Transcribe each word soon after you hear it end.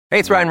Hey,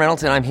 it's Ryan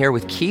Reynolds, and I'm here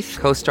with Keith,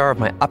 co-star of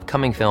my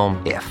upcoming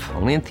film, If,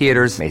 only in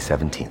theaters May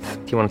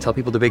 17th. Do you want to tell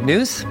people the big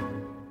news?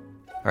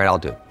 All right, I'll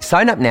do it.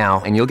 Sign up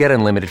now and you'll get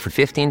unlimited for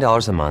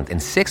 $15 a month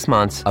and 6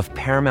 months of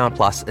Paramount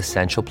Plus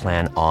Essential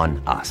Plan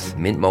on us.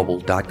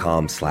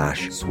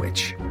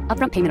 MintMobile.com/switch.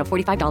 Upfront payment of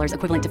 $45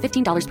 equivalent to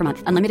 $15 per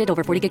month. Unlimited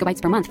over 40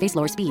 gigabytes per month. Face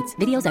lower speeds.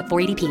 Videos at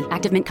 480p.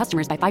 Active Mint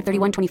customers by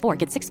 531.24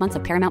 get 6 months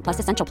of Paramount Plus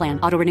Essential Plan.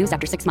 Auto renews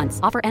after 6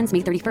 months. Offer ends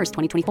May 31st,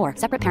 2024.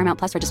 Separate Paramount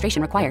Plus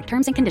registration required.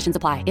 Terms and conditions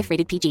apply if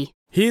rated PG.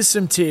 Here's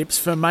some tips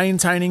for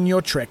maintaining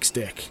your Trex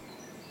deck.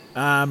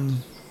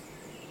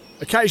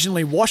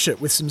 Occasionally wash it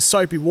with some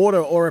soapy water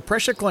or a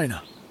pressure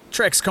cleaner.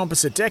 Trex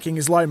composite decking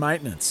is low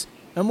maintenance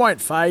and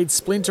won't fade,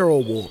 splinter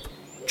or warp.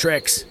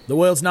 Trex, the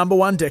world's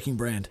 #1 decking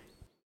brand.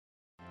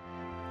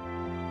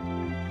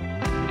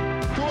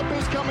 Thorpe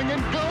is coming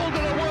in, gold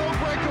and a world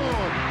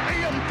record.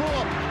 Ian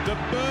Thorpe, the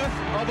birth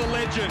of a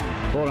legend.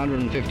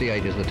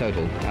 458 is the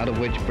total, out of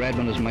which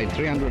Bradman has made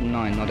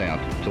 309 not out.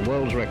 It's a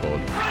world's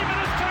record.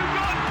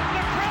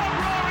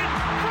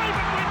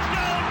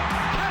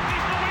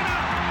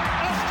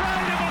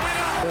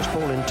 First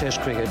ball in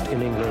Test cricket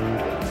in England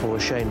for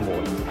Shane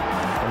Warne.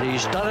 And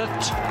he's done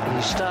it.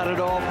 He started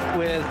off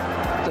with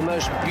the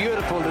most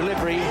beautiful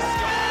delivery.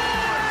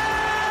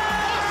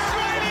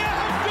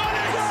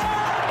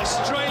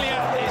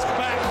 Australia is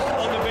back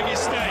on the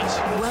biggest stage.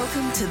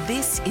 Welcome to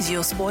This Is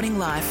Your Sporting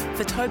Life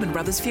for Tobin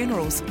Brothers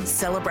Funerals,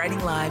 celebrating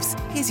lives.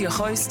 Here's your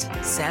host,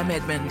 Sam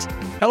Edmund.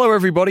 Hello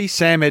everybody,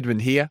 Sam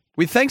Edmund here.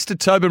 With thanks to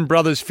Tobin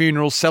Brothers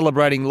Funerals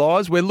celebrating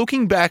lives, we're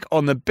looking back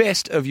on the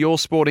best of your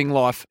sporting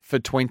life for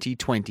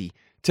 2020.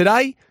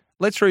 Today,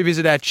 let's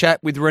revisit our chat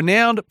with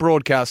renowned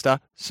broadcaster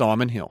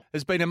Simon Hill.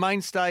 Has been a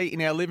mainstay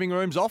in our living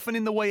rooms, often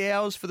in the wee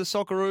hours for the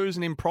Socceroos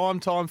and in prime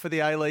time for the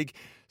A-League,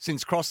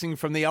 since crossing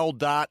from the old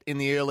dart in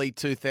the early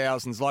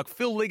 2000s. Like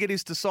Phil Liggett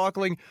is to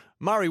cycling,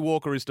 Murray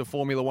Walker is to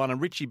Formula One, and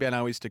Richie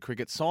Benaud is to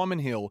cricket, Simon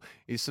Hill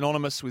is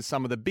synonymous with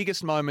some of the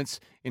biggest moments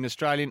in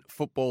Australian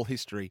football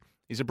history.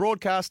 He's a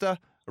broadcaster,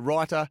 a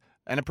writer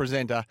and a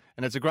presenter,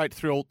 and it's a great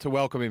thrill to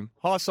welcome him.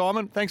 Hi,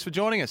 Simon. Thanks for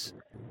joining us.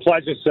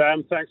 Pleasure,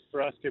 Sam. Thanks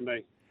for asking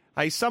me.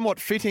 Hey, somewhat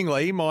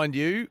fittingly, mind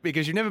you,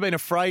 because you've never been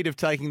afraid of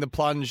taking the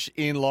plunge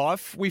in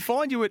life, we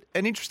find you at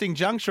an interesting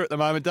juncture at the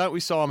moment, don't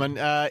we, Simon,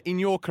 in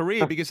your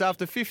career? Because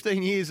after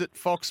 15 years at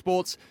Fox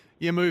Sports,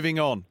 you're moving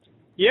on.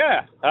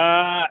 Yeah.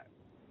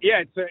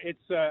 It's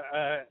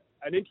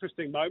an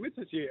interesting moment,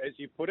 as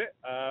you put it.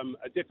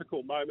 A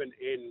difficult moment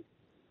in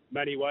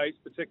many ways,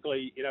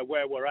 particularly,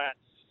 where we're at,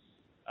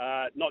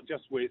 not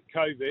just with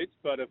COVID,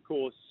 but, of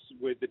course,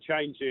 with the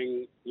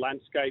changing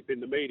landscape in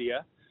the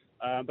media.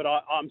 But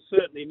I'm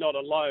certainly not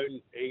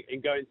alone in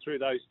going through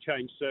those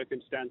changed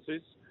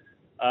circumstances.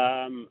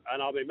 And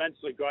I'm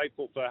immensely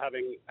grateful for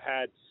having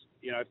had,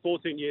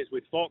 14 years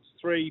with Fox,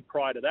 3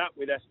 prior to that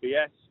with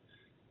SBS.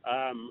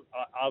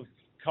 I've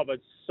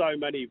covered so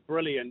many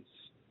brilliant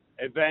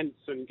events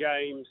and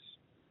games,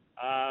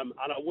 and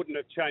I wouldn't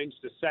have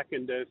changed a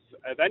second of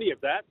any of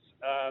that.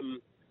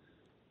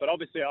 But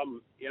obviously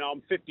I'm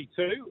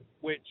 52,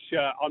 which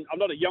I'm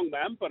not a young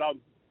man, but I'm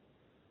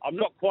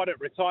not quite at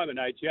retirement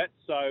age yet,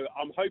 so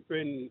I'm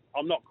hoping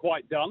I'm not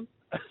quite done.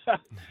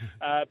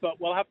 But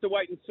we'll have to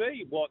wait and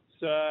see what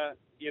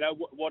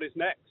is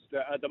next.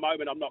 At the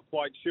moment, I'm not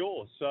quite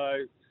sure.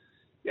 So,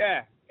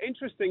 yeah,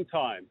 interesting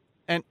time.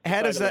 And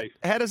how does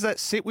that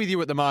sit with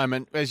you at the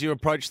moment as you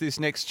approach this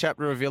next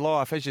chapter of your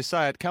life? As you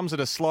say, it comes at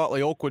a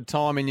slightly awkward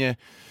time in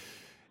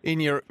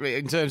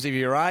terms of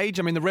your age.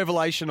 I mean, the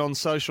revelation on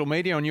social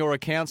media on your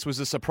accounts was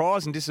a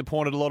surprise and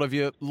disappointed a lot of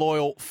your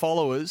loyal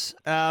followers.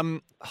 I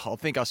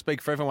think I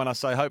speak for everyone. I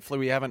say hopefully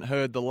we haven't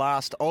heard the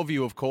last of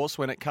you, of course,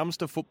 when it comes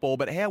to football.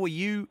 But how are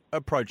you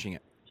approaching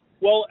it?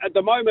 Well, at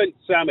the moment,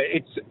 Sam,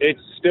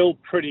 it's still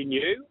pretty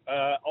new.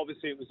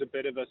 Obviously, it was a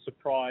bit of a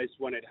surprise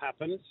when it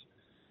happened,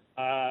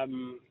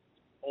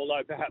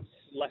 although perhaps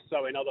less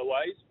so in other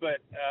ways. But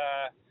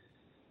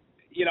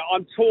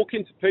I'm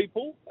talking to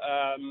people.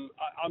 I'm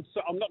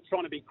not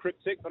trying to be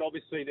cryptic, but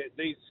obviously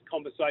these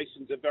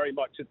conversations are very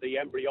much at the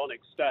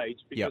embryonic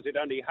stage because It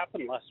only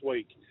happened last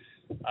week.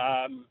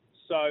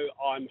 So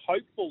I'm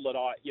hopeful that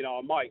I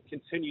might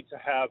continue to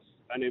have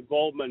an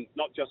involvement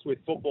not just with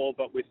football,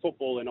 but with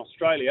football in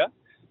Australia.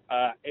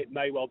 It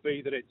may well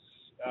be that it's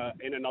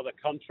in another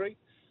country.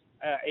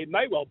 It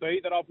may well be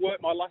that I've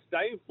worked my last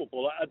day in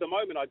football. At the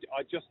moment,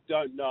 I just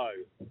don't know.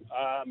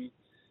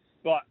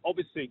 But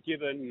obviously,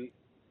 given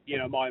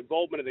my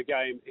involvement in the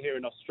game here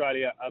in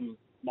Australia,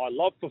 my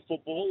love for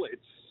football,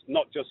 it's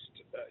not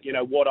just,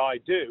 what I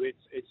do,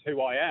 it's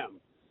who I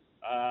am.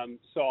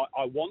 So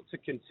I want to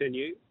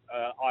continue.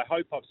 I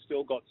hope I've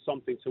still got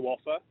something to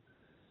offer.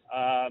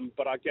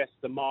 But I guess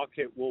the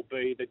market will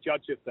be the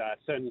judge of that.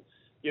 And,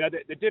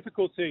 the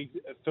difficulty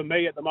for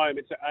me at the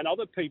moment, and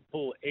other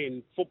people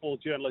in football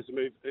journalism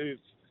who've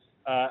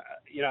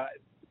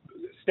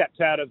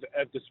stepped out of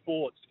the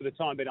sports for the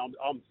time being,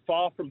 I'm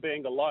far from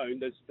being alone.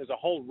 There's a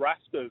whole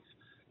raft of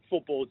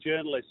football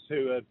journalists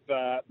who have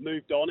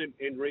moved on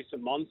in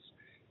recent months.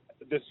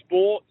 The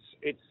sport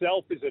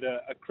itself is at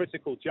a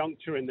critical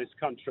juncture in this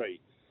country.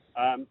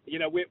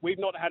 We've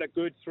not had a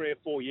good 3 or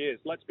 4 years.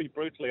 Let's be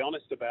brutally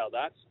honest about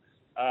that.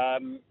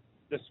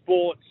 The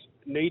sport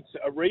needs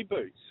a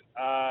reboot.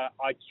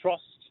 I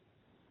trust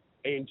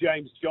in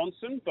James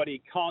Johnson, but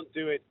he can't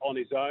do it on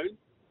his own.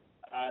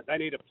 They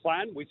need a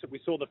plan. We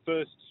saw the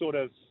first sort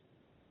of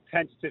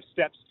tentative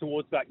steps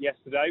towards that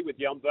yesterday with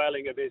the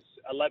unveiling of his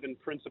 11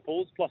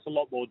 principles, plus a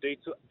lot more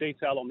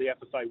detail on the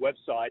FFA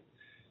website.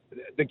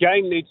 The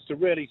game needs to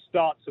really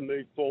start to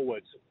move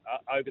forward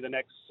over the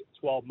next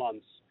 12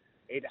 months.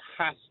 It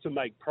has to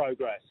make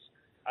progress.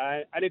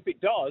 And if it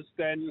does,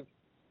 then,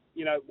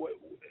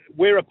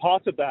 we're a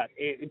part of that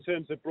in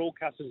terms of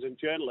broadcasters and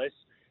journalists.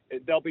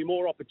 There'll be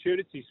more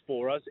opportunities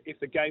for us if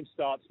the game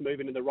starts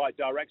moving in the right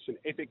direction.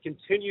 If it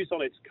continues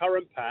on its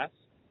current path,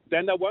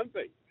 then there won't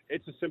be.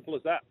 It's as simple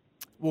as that.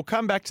 We'll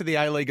come back to the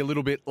A-League a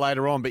little bit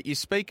later on, but you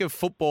speak of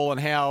football and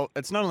how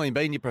it's not only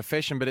been your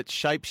profession, but it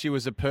shapes you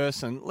as a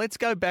person. Let's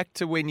go back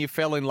to when you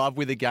fell in love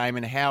with the game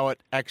and how it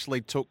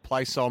actually took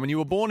place, Simon. You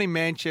were born in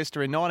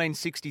Manchester in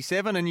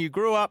 1967 and you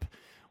grew up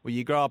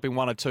in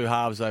one or two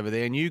halves over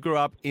there, and you grew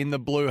up in the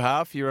blue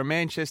half. You're a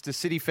Manchester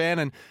City fan,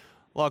 and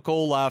like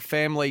all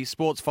family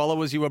sports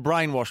followers, you were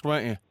brainwashed,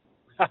 weren't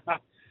you?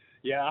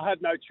 Yeah, I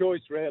had no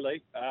choice,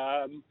 really.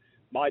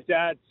 My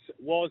dad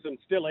was and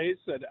still is,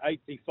 at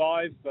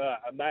 85,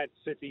 a Man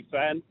City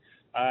fan.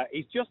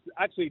 He's just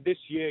actually this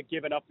year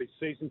given up his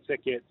season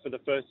ticket for the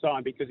first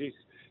time because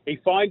he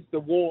finds the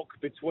walk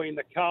between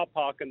the car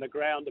park and the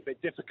ground a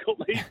bit difficult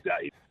these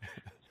days.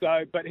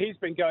 But he's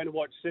been going to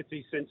watch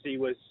City since he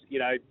was,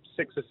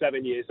 6 or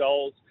 7 years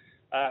old.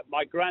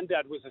 My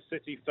granddad was a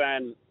City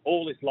fan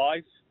all his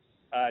life,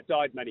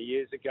 died many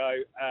years ago.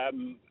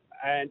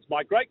 And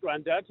my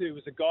great-granddad, who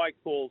was a guy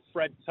called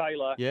Fred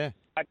Taylor,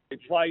 actually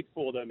played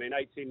for them in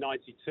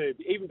 1892.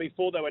 Even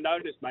before they were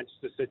known as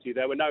Manchester City,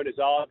 they were known as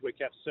Ardwick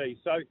FC.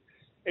 So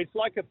it's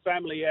like a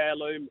family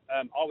heirloom.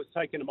 I was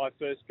taken to my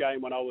first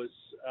game when I was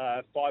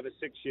 5 or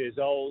 6 years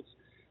old.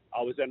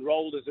 I was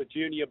enrolled as a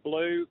junior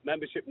blue,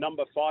 membership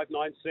number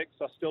 596.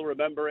 I still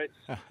remember it.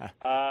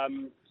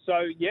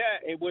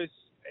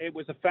 It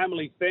was a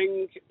family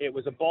thing. It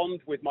was a bond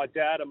with my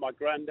dad and my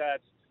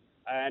granddad.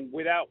 And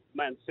without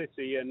Man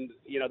City and,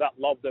 that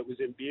love that was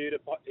imbued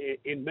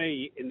in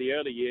me in the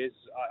early years,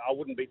 I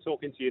wouldn't be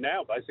talking to you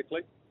now,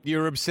 basically. You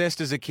were obsessed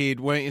as a kid,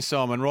 weren't you,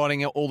 Simon?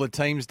 Writing all the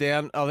teams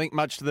down, I think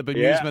much to the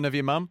bemusement of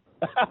your mum?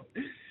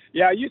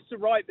 Yeah, I used to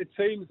write the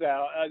teams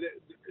out.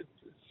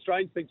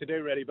 Strange thing to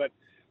do, really, but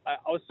I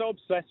was so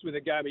obsessed with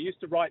the game. I used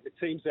to write the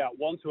teams out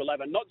 1 to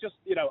 11, not just,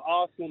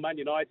 Arsenal, Man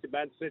United,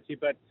 Man City,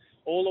 but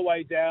all the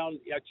way down,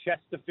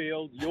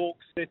 Chesterfield, York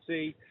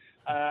City.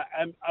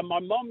 And my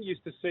mum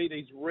used to see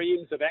these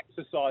reams of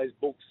exercise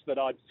books that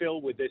I'd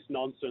fill with this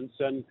nonsense.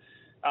 And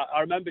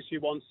I remember she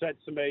once said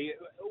to me,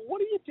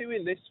 "What are you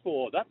doing this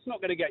for? That's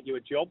not going to get you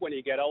a job when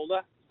you get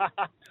older."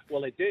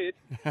 Well, it did.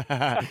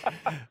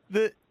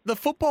 The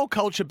football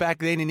culture back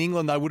then in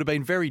England, though, would have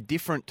been very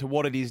different to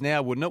what it is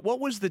now, wouldn't it? What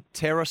was the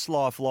terrace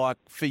life like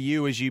for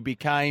you as you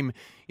became,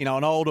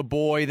 an older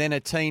boy, then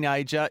a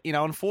teenager?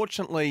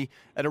 Unfortunately,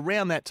 at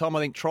around that time, I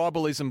think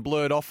tribalism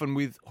blurred often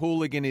with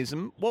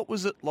hooliganism. What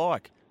was it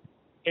like?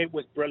 It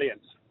was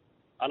brilliant,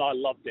 and I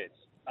loved it.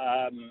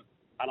 And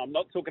I'm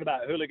not talking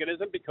about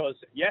hooliganism because,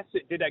 yes,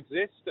 it did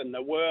exist, and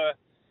there were,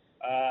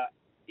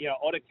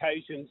 odd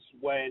occasions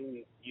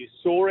when you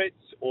saw it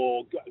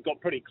or got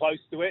pretty close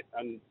to it.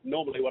 And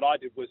normally what I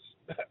did was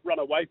run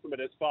away from it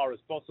as far as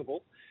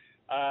possible.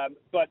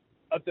 But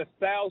of the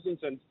thousands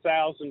and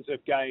thousands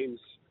of games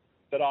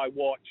that I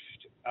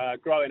watched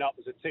growing up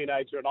as a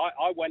teenager, and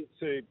I went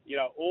to,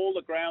 all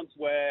the grounds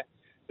where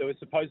there was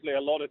supposedly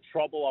a lot of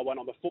trouble. I went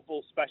on the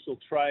football special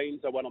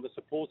trains. I went on the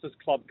supporters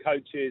club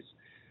coaches.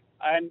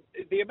 And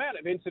the amount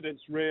of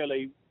incidents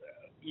really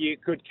you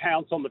could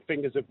count on the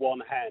fingers of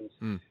one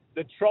hand.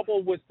 The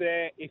trouble was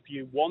there if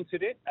you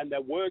wanted it, and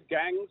there were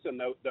gangs and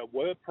there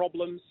were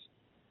problems,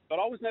 but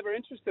I was never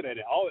interested in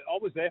it. I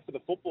was there for the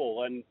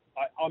football, and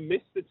I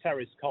missed the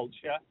terrace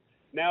culture.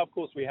 Now, of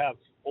course, we have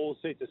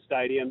all-seater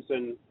stadiums,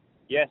 and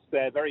yes,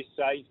 they're very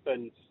safe,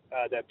 and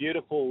they're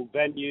beautiful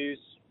venues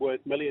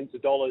worth millions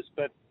of dollars,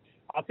 but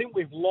I think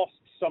we've lost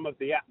some of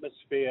the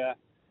atmosphere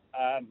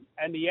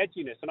and the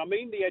edginess. And I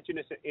mean the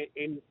edginess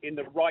in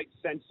the right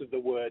sense of the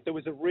word. There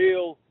was a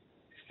real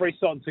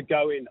frisson to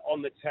go in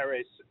on the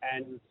terrace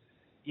and,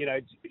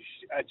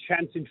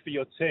 chanting for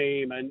your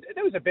team. And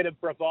there was a bit of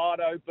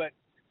bravado, but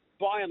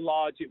by and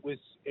large, it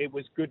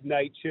was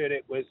good-natured.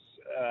 It was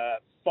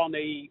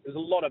funny. There was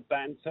a lot of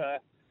banter.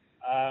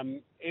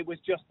 It was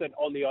just that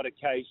on the odd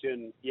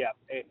occasion,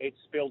 it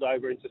spilled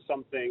over into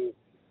something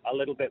a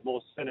little bit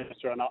more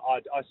sinister. And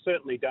I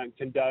certainly don't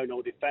condone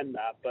or defend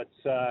that, but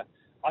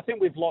I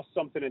think we've lost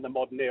something in the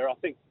modern era. I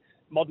think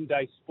modern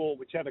day sport,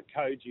 whichever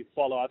code you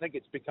follow, I think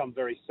it's become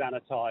very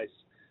sanitized.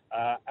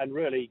 And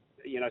really,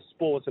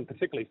 sports and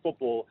particularly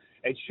football,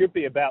 it should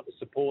be about the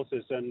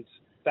supporters and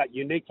that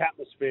unique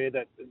atmosphere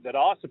that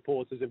our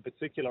supporters in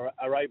particular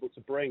are able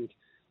to bring.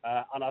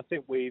 And I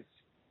think we've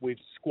we've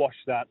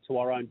squashed that to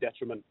our own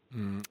detriment.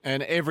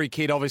 And every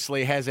kid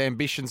obviously has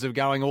ambitions of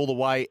going all the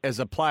way as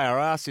a player.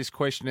 I asked this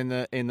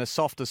question in the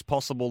softest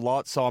possible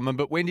light, Simon,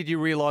 but when did you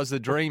realise the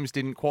dreams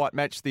didn't quite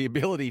match the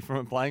ability from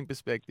a playing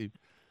perspective?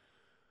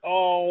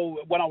 Oh,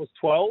 when I was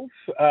 12,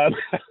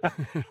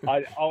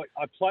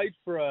 I played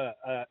for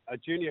a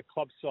junior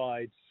club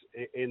side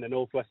in the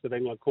northwest of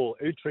England called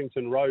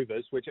Utrington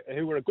Rovers,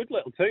 who were a good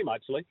little team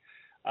actually.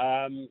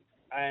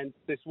 And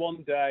this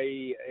one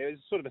day, it was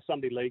sort of a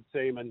Sunday league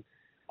team, and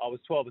I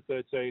was 12 or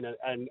 13,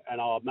 and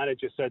our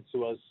manager said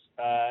to us,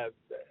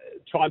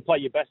 try and play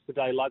your best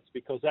today, lads,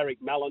 because Eric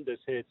Mallander's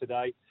here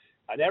today.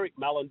 And Eric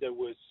Mallander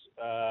was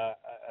a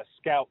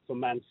scout for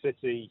Man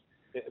City,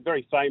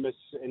 very famous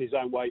in his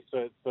own way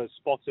for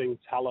spotting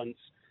talent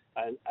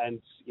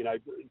and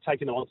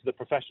taking them onto the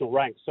professional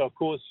ranks. So, of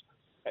course,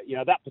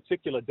 that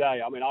particular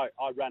day, I mean, I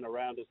ran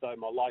around as though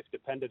my life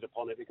depended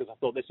upon it because I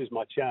thought this is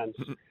my chance.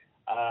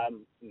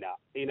 No,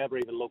 he never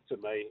even looked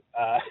at me.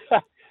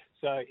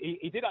 So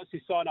he did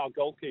actually sign our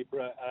goalkeeper,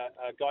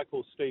 a guy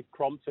called Steve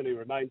Crompton, who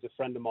remains a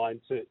friend of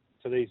mine to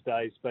these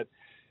days. But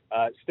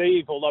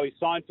Steve, although he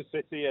signed for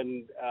City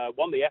and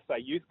won the FA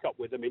Youth Cup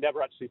with them, he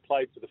never actually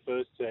played for the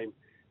first team,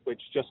 which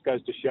just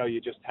goes to show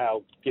you just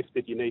how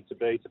gifted you need to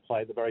be to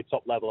play at the very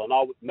top level. And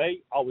I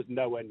was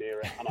nowhere near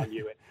it, and I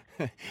knew it.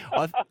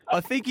 I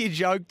think you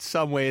joked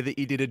somewhere that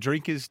you did a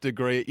drinker's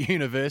degree at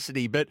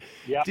university, but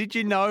Did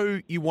you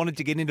know you wanted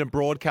to get into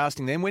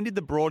broadcasting then? When did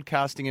the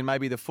broadcasting and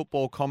maybe the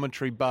football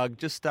commentary bug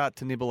just start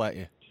to nibble at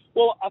you?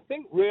 Well, I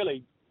think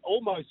really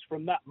almost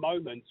from that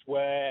moment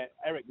where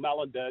Eric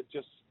Mallander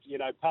just,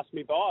 passed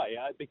me by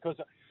because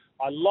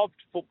I loved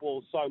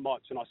football so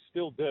much, and I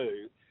still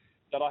do,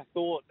 that I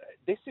thought,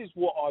 this is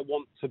what I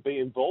want to be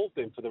involved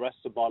in for the rest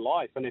of my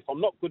life. And if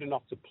I'm not good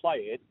enough to play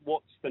it,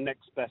 what's the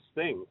next best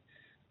thing?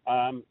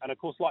 And of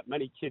course, like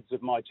many kids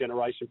of my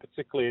generation,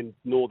 particularly in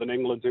Northern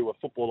England who were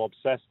football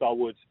obsessed, I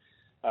would,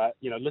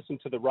 listen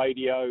to the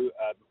radio.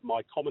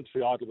 My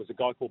commentary idol was a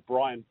guy called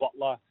Brian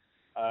Butler,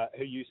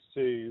 who used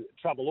to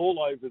travel all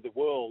over the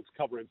world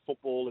covering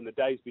football in the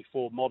days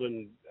before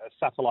modern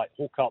satellite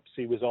hookups.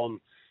 He was on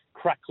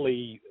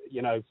crackly,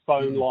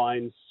 phone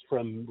lines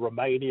from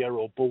Romania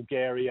or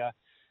Bulgaria,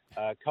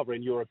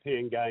 covering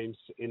European games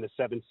in the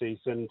 70s.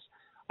 And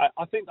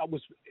I think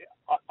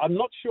I'm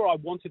not sure I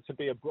wanted to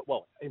be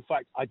in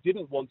fact, I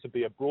didn't want to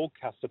be a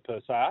broadcaster per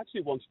se. I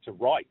actually wanted to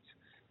write.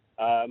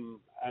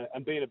 And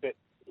being a bit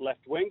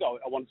left-wing,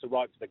 I wanted to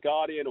write for The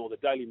Guardian or the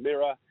Daily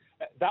Mirror.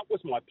 That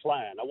was my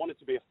plan. I wanted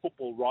to be a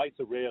football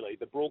writer, really.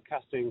 The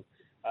broadcasting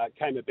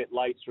came a bit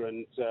later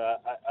and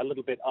a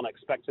little bit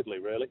unexpectedly,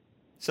 really.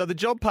 So the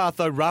job path,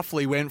 though,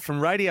 roughly went from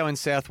radio in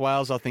South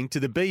Wales, I think, to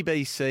the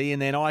BBC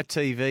and then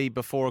ITV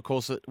before, of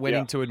course, it went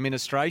into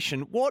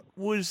administration. What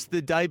was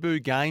the debut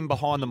game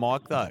behind the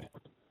mic, though?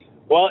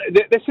 Well,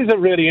 this is a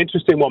really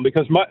interesting one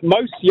because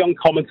most young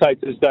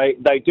commentators,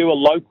 they do a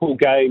local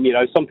game,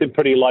 something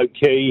pretty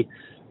low-key.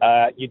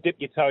 You dip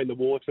your toe in the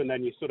water and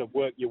then you sort of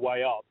work your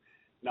way up.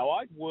 Now,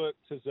 I'd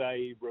worked as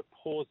a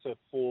reporter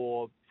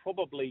for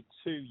probably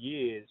 2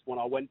 years when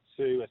I went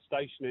to a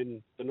station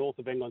in the north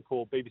of England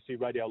called BBC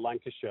Radio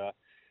Lancashire.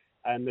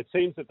 And the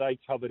teams that they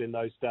covered in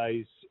those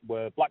days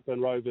were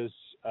Blackburn Rovers,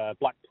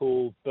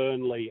 Blackpool,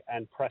 Burnley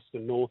and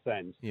Preston North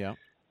End. Yeah.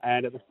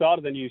 And at the start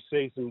of the new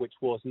season, which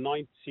was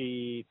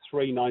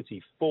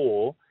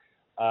 93-94,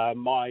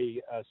 my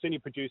senior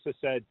producer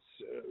said,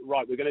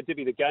 right, we're going to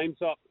divvy the games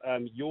up.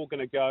 You're going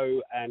to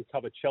go and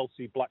cover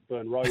Chelsea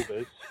Blackburn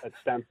Rovers at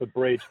Stamford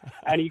Bridge,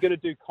 and you're going to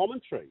do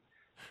commentary.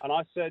 And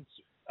I said,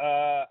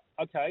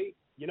 okay,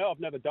 I've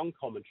never done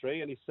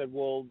commentary. And he said,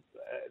 well,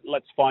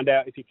 let's find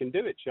out if you can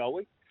do it, shall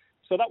we?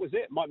 So that was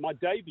it. My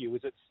debut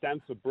was at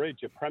Stamford Bridge,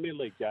 a Premier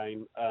League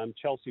game,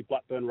 Chelsea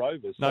Blackburn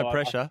Rovers. No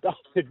pressure. I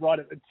started right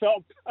at the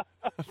top.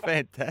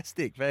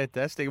 Fantastic.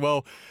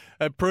 Well,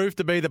 it proved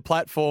to be the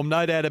platform,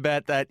 no doubt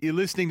about that. You're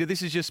listening to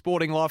This Is Your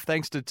Sporting Life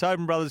thanks to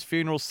Tobin Brothers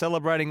Funerals,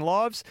 celebrating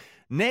lives.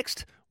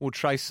 Next, we'll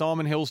trace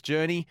Simon Hill's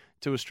journey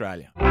to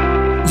Australia.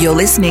 You're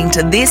listening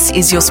to This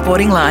Is Your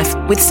Sporting Life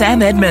with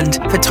Sam Edmund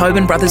for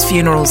Tobin Brothers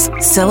Funerals,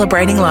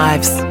 celebrating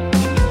lives.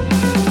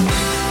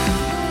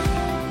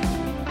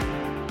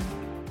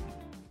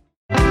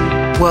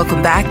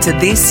 Welcome back to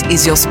This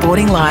Is Your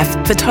Sporting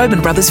Life for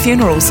Tobin Brothers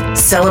Funerals,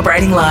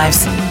 celebrating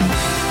lives.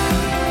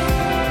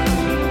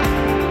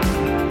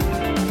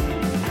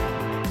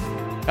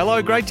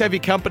 Hello, great to have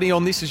your company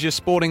on This Is Your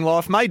Sporting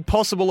Life, made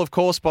possible, of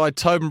course, by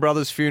Tobin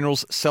Brothers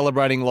Funerals,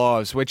 celebrating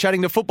lives. We're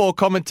chatting to football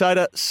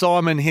commentator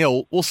Simon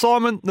Hill. Well,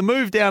 Simon, the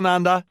move down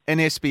under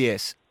and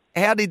SBS,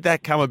 how did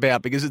that come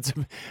about? Because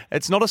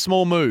it's not a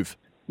small move.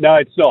 No,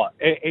 it's not.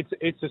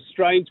 It's a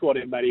strange one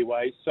in many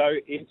ways. So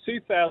in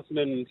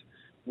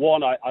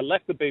 2001, I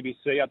left the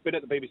BBC. I'd been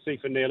at the BBC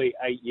for nearly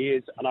 8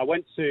 years, and I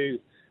went to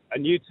a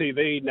new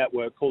TV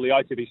network called the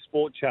ITV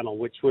Sport Channel,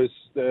 which was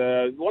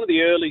one of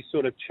the early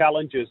sort of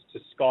challengers to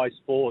Sky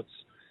Sports,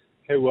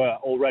 who were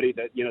already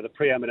the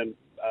preeminent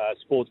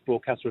sports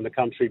broadcaster in the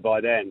country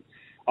by then.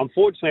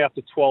 unfortunately,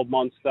 after 12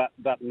 months,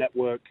 that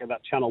network and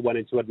that channel went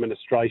into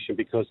administration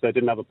because they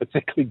didn't have a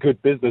particularly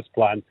good business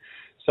plan.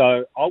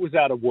 So I was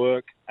out of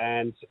work,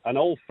 and an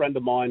old friend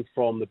of mine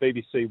from the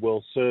BBC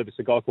World Service,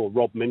 a guy called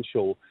Rob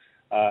Minshall,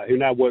 who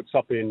now works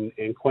up in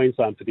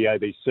Queensland for the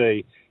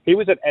ABC, he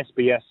was at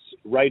SBS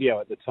Radio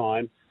at the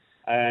time,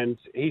 and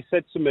he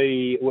said to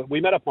me,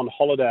 we met up on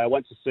holiday, I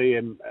went to see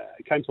him,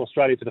 came to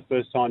Australia for the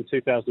first time,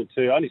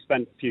 2002, I only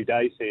spent a few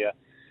days here,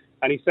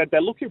 and he said,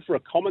 they're looking for a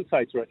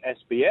commentator at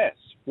SBS,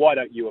 why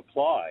don't you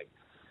apply?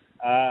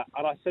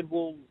 And I said,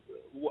 well,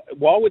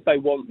 why would they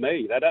want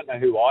me? They don't know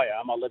who I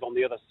am. I live on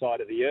the other side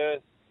of the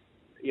earth.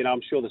 You know, I'm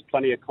sure there's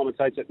plenty of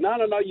commentators. No,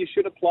 you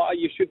should apply.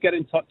 You should get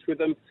in touch with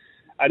them.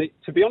 And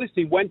to be honest,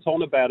 he went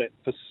on about it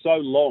for so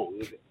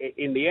long.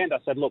 In the end, I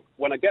said, look,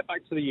 when I get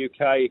back to the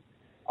UK,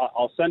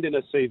 I'll send in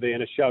a CV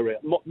and a show reel,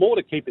 more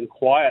to keep him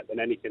quiet than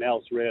anything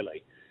else,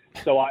 really.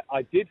 So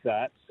I did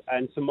that.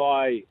 And to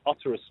my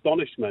utter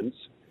astonishment,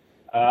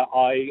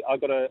 I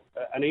got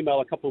an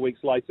email a couple of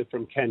weeks later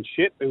from Ken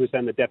Shipp, who was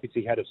then the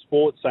deputy head of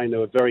sports, saying they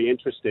were very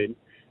interested.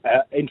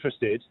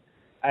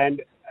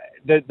 And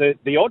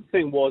the odd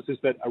thing was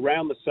that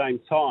around the same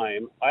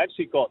time, I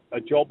actually got a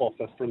job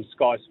offer from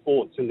Sky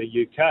Sports in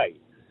the UK,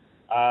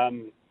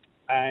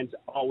 and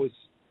I was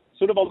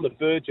sort of on the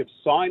verge of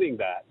signing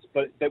that.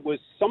 But there was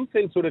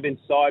something sort of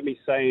inside me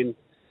saying,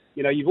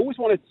 you know, you've always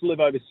wanted to live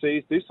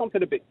overseas, do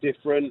something a bit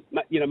different.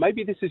 You know,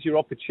 maybe this is your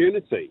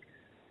opportunity.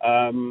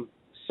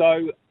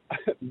 So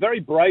very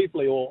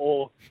bravely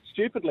or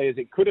stupidly as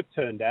it could have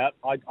turned out,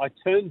 I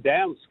turned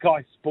down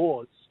Sky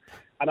Sports,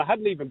 and I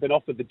hadn't even been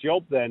offered the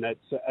job then at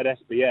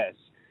SBS,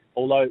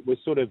 although it was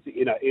sort of,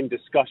 you know, in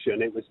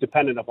discussion. It was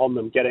dependent upon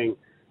them getting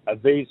a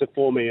visa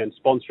for me and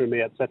sponsoring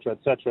me, et cetera, et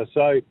cetera.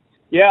 So,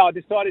 yeah, I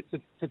decided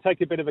to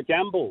take a bit of a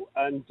gamble,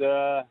 and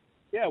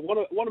yeah,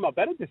 one of my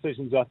better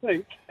decisions, I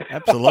think.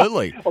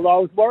 Absolutely. Although I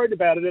was worried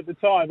about it at the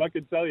time, I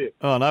can tell you.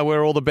 Oh, no,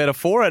 we're all the better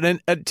for it.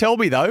 And tell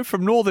me, though,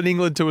 from Northern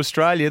England to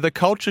Australia, the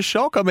culture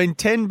shock, I mean,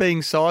 10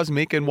 being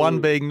seismic and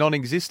 1 being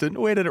non-existent,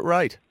 where did it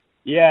rate?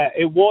 Yeah,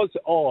 it was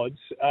odd.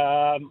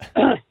 I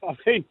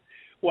mean,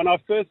 when I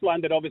first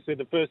landed, obviously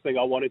the first thing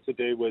I wanted to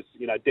do was,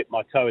 you know, dip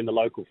my toe in the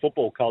local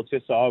football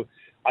culture. So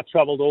I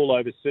travelled all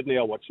over Sydney.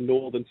 I watched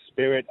Northern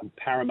Spirit and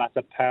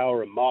Parramatta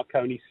Power and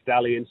Marconi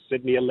Stallions,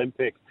 Sydney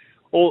Olympic,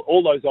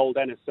 all those old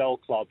NSL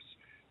clubs.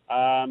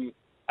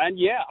 And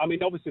yeah, I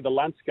mean, obviously the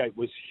landscape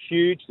was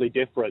hugely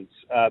different,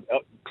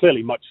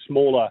 clearly much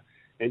smaller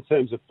in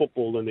terms of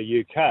football than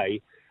the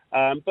UK,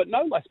 but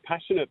no less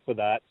passionate for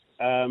that.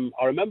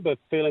 I remember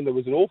feeling there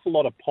was an awful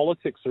lot of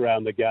politics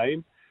around the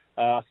game.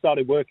 I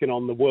started working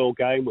on the World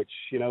Game, which,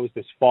 you know, was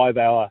this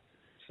 5-hour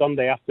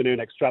Sunday afternoon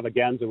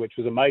extravaganza, which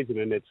was amazing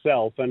in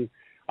itself. And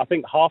I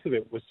think half of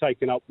it was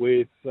taken up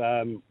with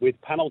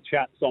panel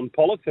chats on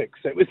politics.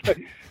 It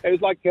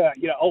was like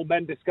you know, old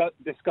men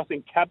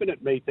discussing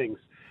cabinet meetings.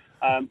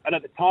 And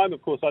at the time,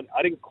 of course,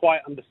 I didn't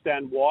quite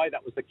understand why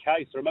that was the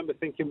case. I remember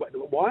thinking,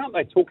 why aren't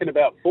they talking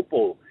about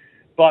football?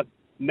 But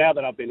now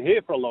that I've been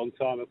here for a long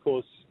time, of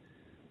course,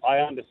 I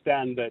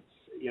understand that,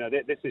 you know,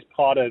 this is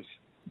part of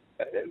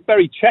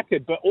very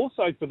checkered, but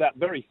also for that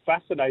very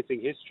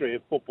fascinating history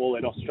of football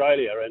in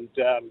Australia. And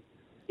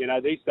you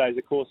know, these days,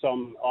 of course,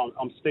 I'm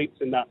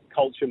steeped in that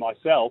culture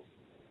myself,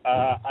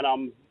 and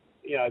I'm,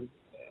 you know,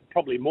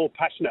 probably more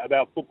passionate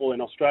about football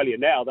in Australia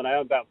now than I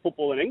am about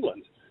football in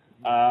England,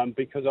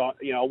 because I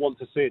want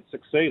to see it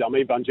succeed. I'm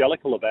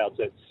evangelical about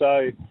it.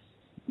 So,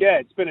 yeah,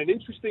 it's been an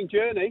interesting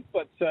journey,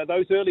 but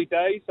those early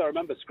days, I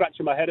remember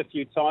scratching my head a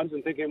few times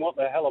and thinking, what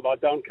the hell have I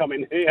done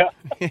coming here?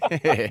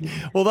 Yeah.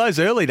 Well, those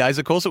early days,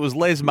 of course, it was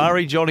Les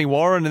Murray, Johnny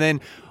Warren, and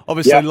then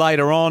obviously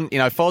later on, you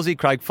know, Fozzie,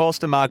 Craig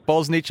Foster, Mark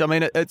Bosnich. I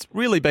mean, it's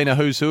really been a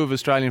who's who of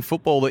Australian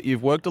football that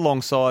you've worked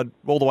alongside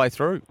all the way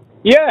through.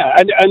 Yeah,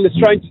 and the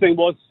strange thing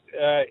was,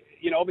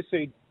 you know,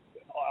 obviously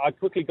I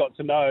quickly got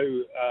to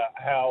know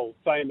how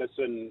famous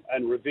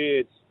and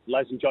revered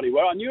Les and Johnny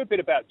were. I knew a bit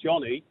about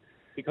Johnny,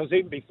 because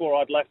even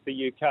before I'd left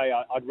the UK,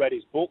 I'd read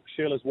his book,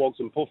 Shearers, Wogs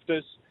and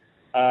Pufters,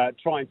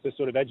 trying to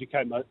sort of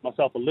educate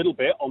myself a little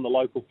bit on the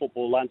local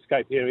football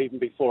landscape here even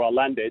before I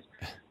landed.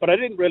 But I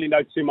didn't really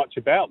know too much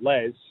about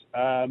Les.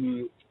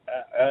 And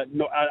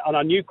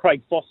I knew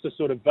Craig Foster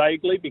sort of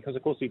vaguely because,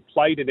 of course, he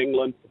played in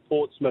England for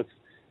Portsmouth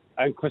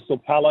and Crystal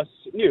Palace.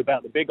 Knew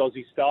about the big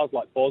Aussie stars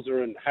like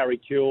Bozza and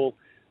Harry Kewell.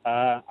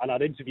 And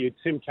I'd interviewed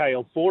Tim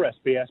Cahill for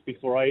SBS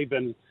before I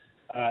even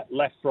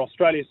left for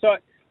Australia. So,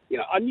 you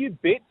know, I knew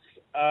bits.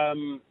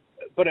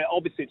 But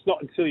obviously it's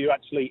not until you're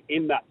actually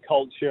in that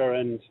culture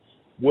and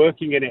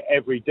working in it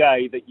every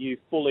day that you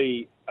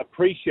fully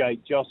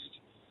appreciate just,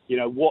 you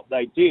know, what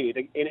they did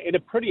in a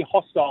pretty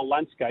hostile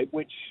landscape,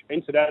 which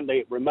incidentally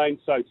it remains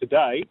so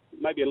today,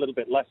 maybe a little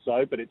bit less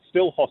so, but it's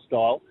still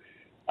hostile.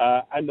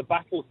 And the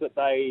battles that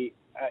they,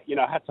 you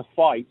know, had to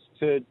fight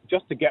to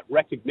get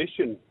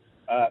recognition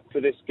for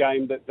this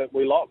game that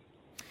we love.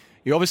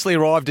 You obviously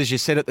arrived, as you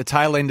said, at the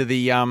tail end of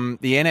the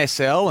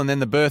NSL and then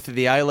the birth of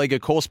the A-League, of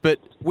course. But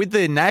with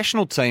the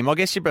national team, I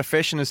guess your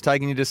profession has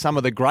taken you to some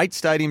of the great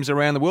stadiums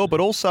around the world,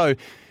 but also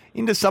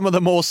into some of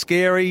the more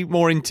scary,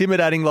 more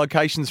intimidating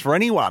locations for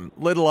anyone,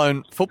 let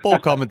alone football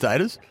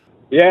commentators.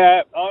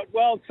 Yeah,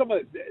 well, some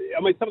of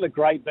the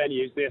great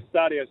venues, the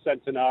Estadio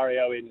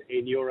Centenario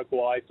in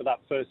Uruguay for that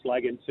first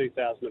leg in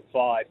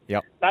 2005.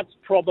 Yep. That's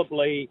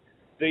probably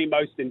the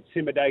most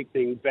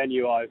intimidating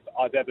venue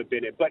I've ever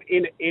been in, but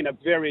in a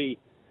very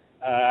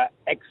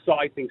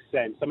exciting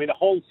sense. I mean, the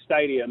whole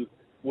stadium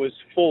was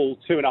full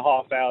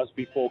 2.5 hours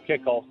before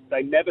kickoff.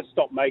 They never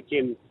stopped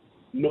making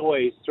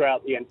noise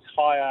throughout the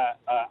entire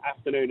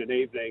afternoon and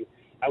evening.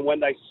 And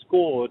when they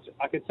scored,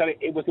 I can tell you,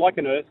 it was like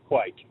an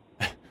earthquake.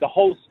 The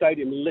whole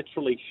stadium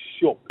literally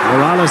shook.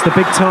 Morales, the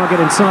big target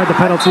inside the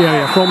penalty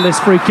area from this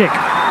free kick.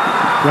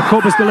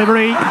 Recoba's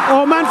delivery.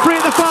 Oh, man free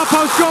at the far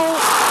post goal.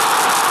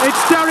 It's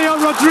Dario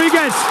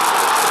Rodriguez.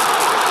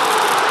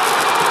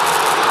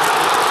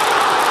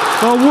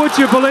 Well, would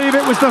you believe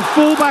it was the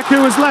fullback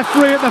who was left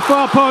free at the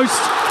far post.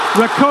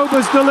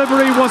 Recoba's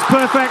delivery was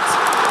perfect.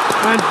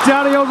 And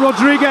Dario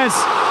Rodriguez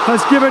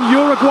has given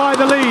Uruguay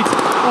the lead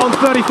on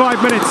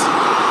 35 minutes.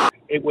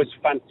 It was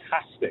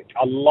fantastic.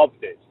 I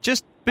loved it.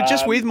 Just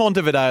with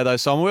Montevideo, though,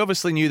 Simon, we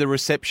obviously knew the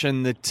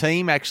reception the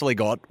team actually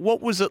got.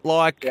 What was it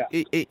like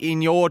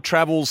in your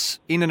travels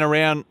in and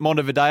around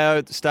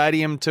Montevideo, the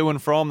stadium, to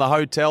and from, the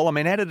hotel? I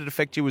mean, how did it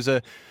affect you as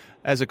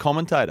a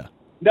commentator?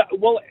 No,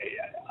 well,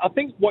 I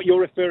think what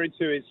you're referring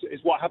to is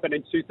what happened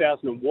in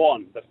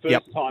 2001, the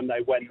first time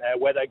they went there,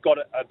 where they got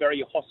a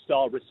very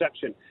hostile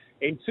reception.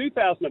 In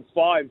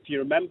 2005, if you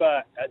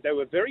remember, they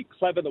were very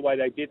clever the way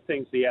they did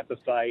things, the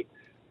FFA.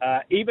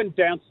 Even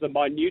down to the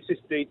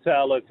minutest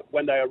detail of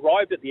when they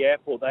arrived at the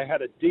airport, they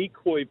had a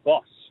decoy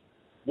bus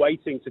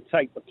waiting to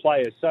take the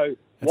players. So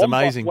That's one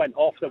amazing. bus went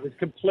off that was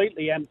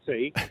completely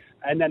empty,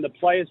 and then the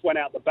players went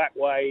out the back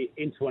way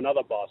into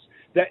another bus.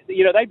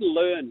 They'd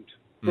learned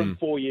from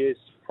 4 years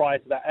prior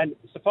to that. And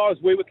so far as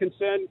we were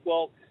concerned,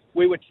 well,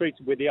 we were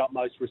treated with the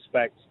utmost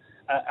respect.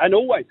 And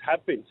always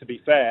have been, to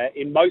be fair,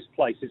 in most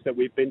places that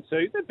we've been to.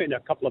 There have been a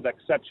couple of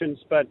exceptions,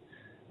 but,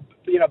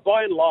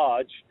 by and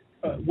large,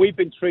 we've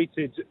been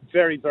treated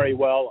very, very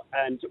well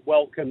and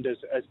welcomed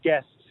as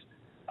guests.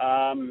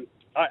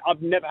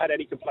 I've never had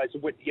any complaints.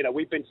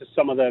 We've been to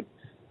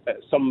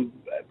some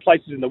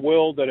places in the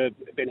world that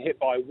have been hit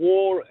by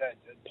war,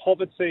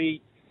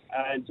 poverty,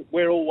 and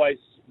we're always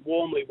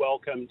warmly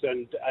welcomed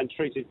and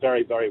treated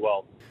very, very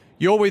well.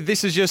 You're with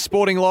This Is Your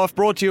Sporting Life,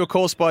 brought to you, of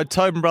course, by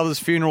Tobin Brothers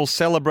Funerals,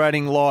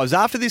 celebrating lives.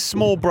 After this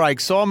small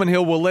break, Simon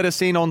Hill will let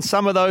us in on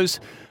some of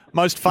those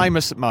most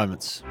famous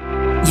moments.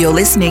 You're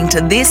listening to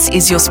This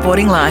Is Your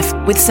Sporting Life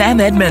with Sam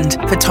Edmund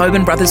for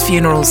Tobin Brothers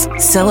Funerals,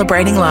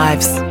 celebrating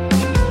lives.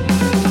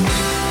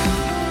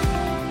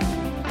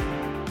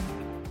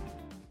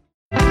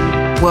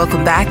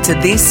 Welcome back to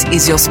This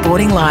Is Your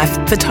Sporting Life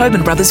for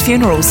Tobin Brothers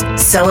Funerals,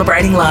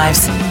 celebrating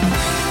lives.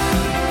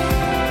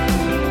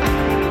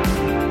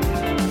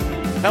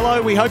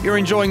 Hello, we hope you're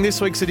enjoying this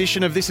week's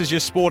edition of This Is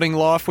Your Sporting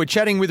Life. We're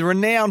chatting with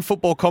renowned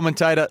football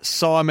commentator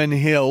Simon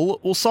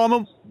Hill. Well,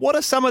 Simon, what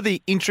are some of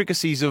the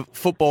intricacies of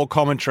football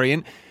commentary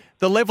and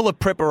the level of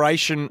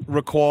preparation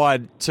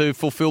required to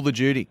fulfil the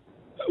duty?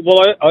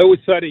 Well, I always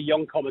say to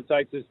young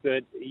commentators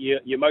that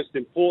your most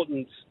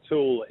important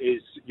tool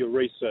is your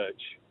research.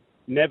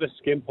 Never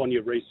skimp on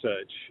your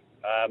research.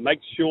 Make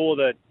sure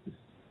that,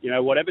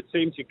 whatever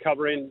teams you're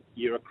covering,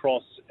 you're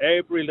across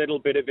every little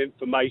bit of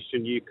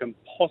information you can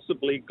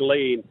possibly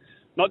glean,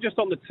 not just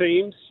on the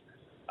teams,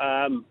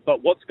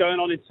 but what's going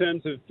on in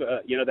terms of,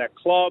 their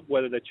club,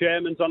 whether the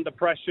chairman's under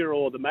pressure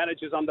or the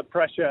manager's under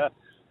pressure.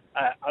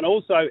 And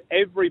also,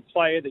 every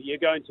player that you're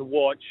going to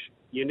watch,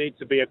 you need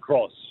to be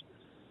across.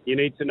 You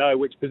need to know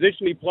which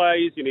position he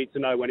plays. You need to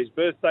know when his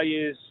birthday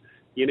is.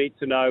 You need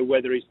to know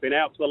whether he's been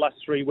out for the last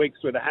 3 weeks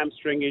with a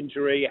hamstring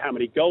injury, how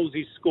many goals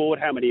he's scored,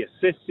 how many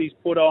assists he's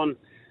put on.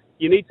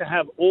 You need to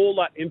have all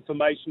that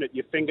information at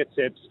your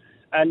fingertips.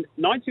 And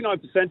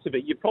 99% of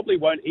it you probably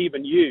won't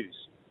even use,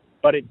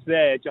 but it's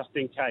there just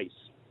in case.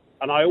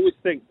 And I always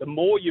think the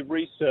more you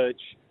research,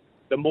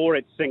 the more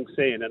it sinks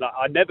in. And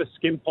I never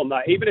skimp on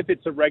that. Even if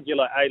it's a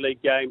regular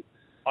A-League game,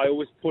 I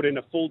always put in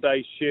a full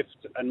day's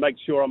shift and make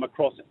sure I'm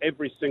across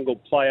every single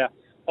player.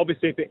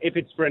 Obviously, if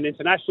it's for an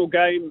international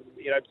game,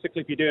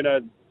 particularly if you're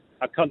doing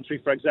a country,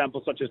 for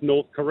example, such as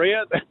North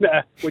Korea,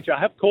 which I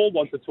have called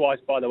once or twice,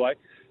 by the way,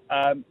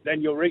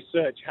 then your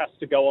research has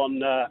to go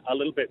on a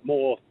little bit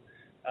more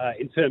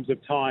in terms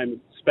of time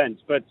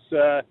spent. But,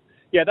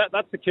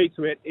 that's the key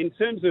to it. In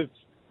terms of,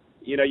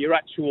 your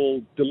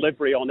actual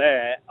delivery on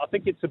air, I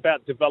think it's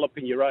about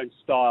developing your own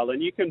style.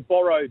 And you can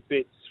borrow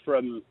bits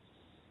from,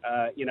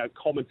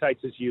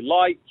 commentators you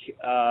like.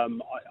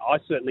 I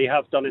certainly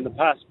have done in the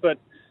past, but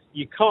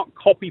you can't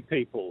copy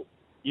people.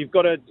 You've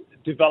got to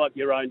develop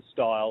your own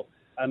style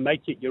and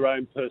make it your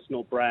own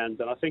personal brand.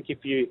 And I think if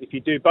you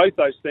do both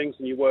those things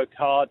and you work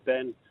hard,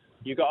 then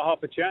you've got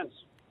half a chance.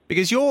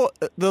 Because you're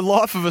the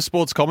life of a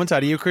sports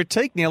commentator. You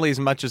critique nearly as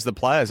much as the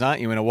players,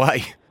 aren't you, in a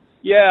way?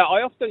 Yeah,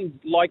 I often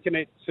liken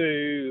it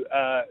to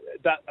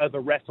that of a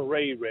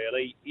referee,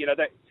 really.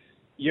 That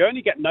you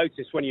only get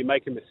noticed when you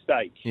make a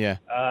mistake. Yeah.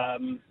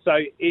 So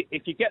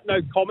if you get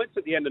no comments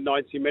at the end of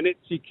 90 minutes,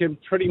 you can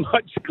pretty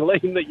much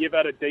glean that you've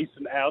had a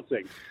decent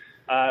outing.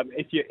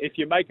 If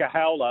you make a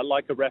howler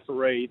like a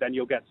referee, then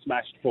you'll get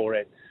smashed for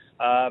it.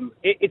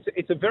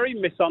 It's a very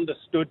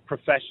misunderstood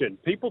profession.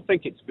 People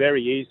think it's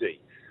very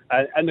easy.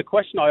 And the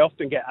question I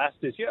often get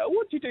asked is,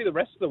 what do you do the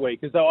rest of the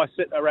week? As though I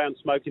sit around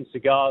smoking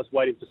cigars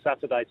waiting for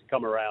Saturday to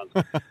come around.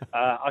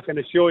 I can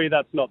assure you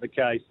that's not the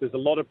case. There's a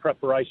lot of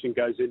preparation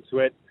goes into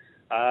it.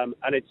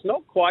 And it's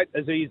not quite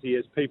as easy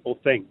as people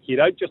think. You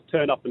don't just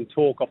turn up and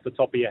talk off the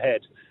top of your head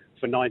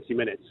for 90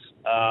 minutes.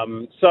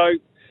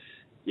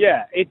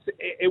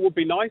 It would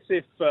be nice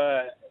if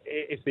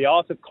the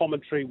art of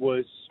commentary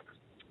was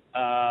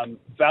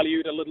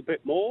valued a little bit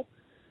more.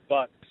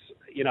 But,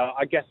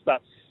 I guess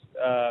that's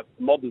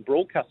modern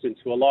broadcasting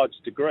to a large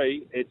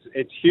degree.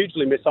 It's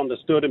hugely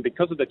misunderstood, and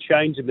because of the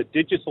change in the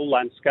digital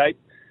landscape,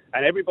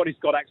 and everybody's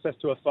got access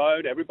to a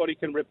phone, everybody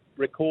can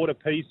record a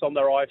piece on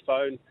their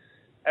iPhone,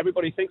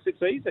 everybody thinks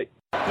it's easy.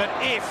 But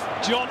if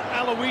John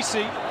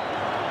Aloisi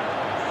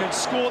can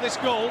score this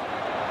goal,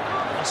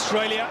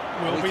 Australia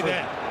will be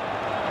there.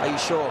 Are you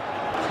sure?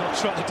 I'm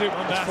trying to do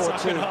my maths. 4-2. I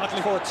can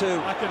hardly.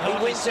 4-2.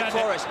 He wins it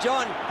for us,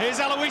 John. Here's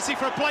Aloisi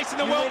for a place in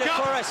the World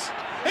Cup. For us.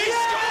 He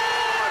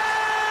scored!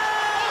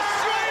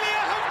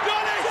 Australia have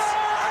done it!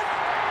 John!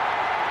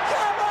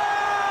 Come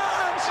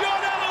on!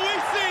 John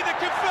Aloisi, the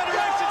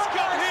Confederations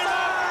Cup hero,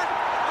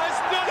 has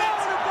done it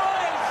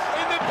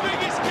in the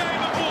biggest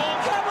game of all.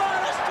 Come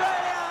on,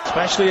 Australia!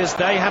 Especially as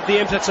they have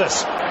the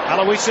impetus.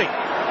 Aloisi.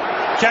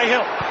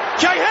 Cahill.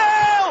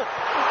 Cahill!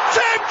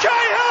 Tim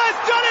Cahill has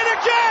done it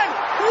again!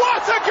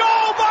 What a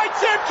goal by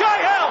Tim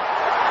Cahill!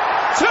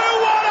 2-1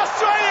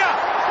 Australia!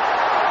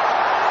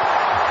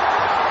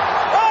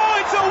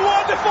 Oh, it's a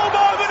wonderful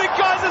moment in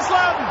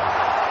Kaiserslautern!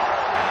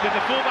 Did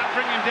the fullback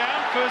bring him down?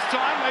 First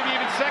time, maybe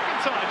even second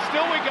time.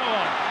 Still we go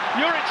on.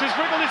 Juric has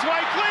wriggled his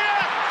way clear!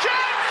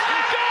 Chance!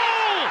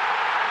 Goal!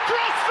 For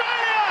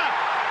Australia!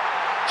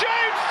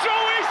 James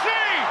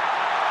Troisi!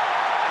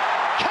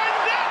 Can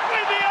that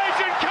win the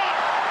Asian Cup?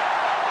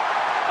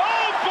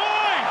 Oh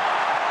boy!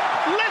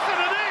 Listen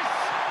to this!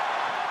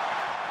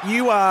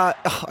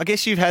 I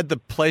guess you've had the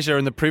pleasure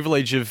and the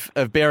privilege of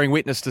bearing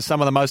witness to some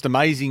of the most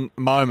amazing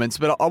moments,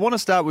 but I want to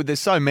start with, there's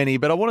so many,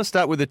 but I want to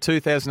start with the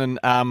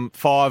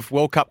 2005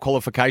 World Cup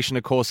qualification,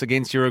 of course,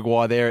 against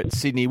Uruguay there at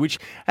Sydney, which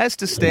has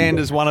to stand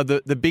as one of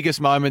the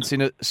biggest moments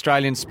in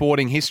Australian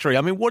sporting history.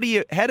 I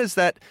mean, how does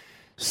that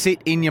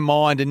sit in your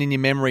mind and in your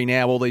memory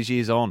now all these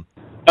years on?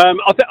 I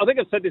think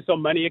I've said this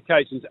on many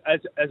occasions.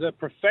 As a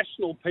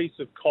professional piece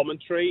of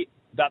commentary,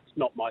 that's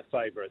not my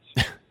favourite.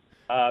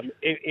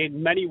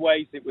 In many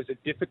ways, it was a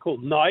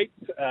difficult night,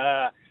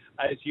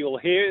 as you'll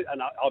hear,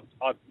 and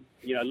I've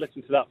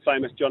listened to that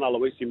famous John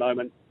Aloisi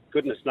moment,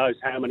 goodness knows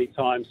how many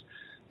times.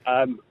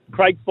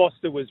 Craig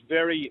Foster was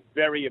very,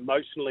 very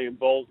emotionally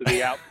involved in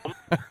the outcome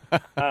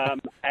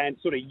and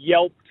sort of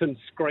yelped and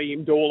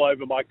screamed all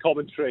over my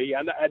commentary,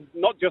 and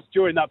not just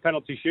during that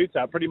penalty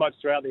shootout, pretty much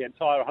throughout the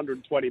entire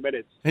 120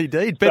 minutes. He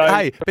did,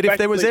 but if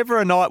there was ever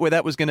a night where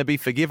that was going to be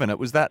forgiven, it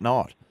was that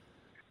night.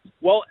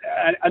 Well,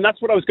 and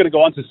that's what I was going to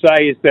go on to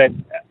say, is that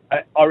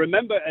I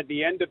remember at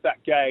the end of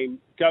that game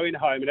going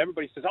home and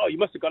everybody says, oh, you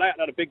must have gone out and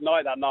had a big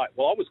night that night.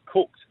 Well, I was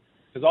cooked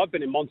because I've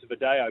been in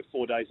Montevideo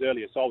 4 days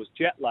earlier, so I was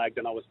jet lagged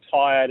and I was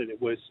tired, and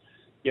it was,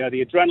 the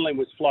adrenaline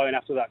was flowing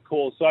after that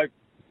call. So,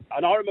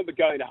 and I remember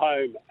going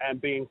home and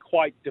being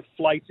quite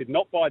deflated,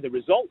 not by the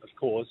result, of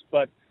course,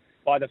 but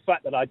by the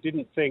fact that I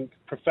didn't think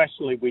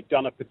professionally we'd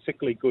done a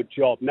particularly good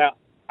job. Now,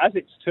 as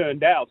it's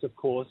turned out, of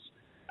course,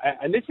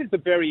 and this is the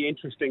very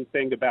interesting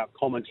thing about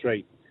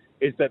commentary,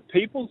 is that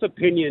people's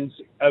opinions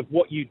of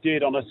what you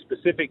did on a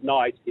specific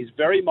night is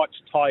very much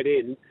tied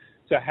in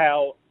to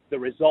how the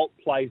result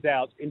plays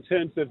out in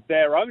terms of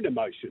their own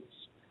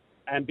emotions.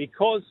 And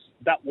because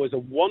that was a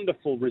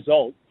wonderful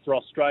result for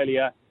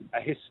Australia,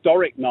 a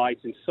historic night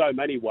in so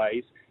many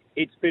ways,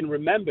 it's been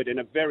remembered in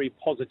a very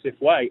positive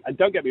way. And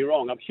don't get me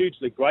wrong, I'm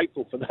hugely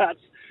grateful for that.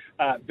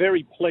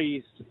 Very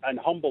pleased and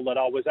humble that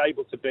I was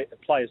able to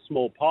play a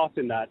small part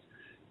in that.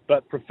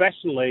 But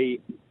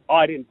professionally,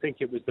 I didn't think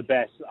it was the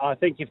best. I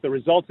think if the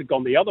results had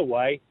gone the other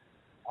way,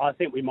 I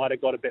think we might have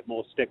got a bit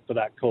more stick for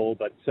that call.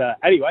 But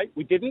anyway,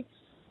 we didn't,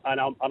 and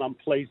I'm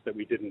pleased that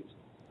we didn't.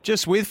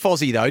 Just with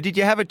Fozzie, though, did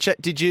you have a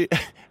chat? Did you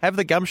have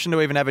the gumption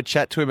to even have a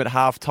chat to him at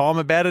half time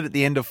about it at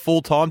the end of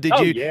full time? Did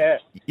you? Yeah.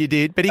 You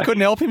did, but he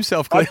couldn't help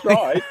himself, clearly. I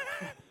tried.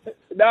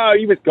 No,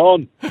 he was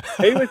gone.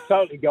 He was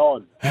totally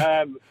gone.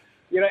 I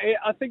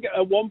think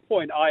at one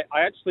point I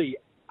actually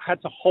had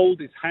to hold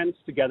his hands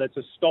together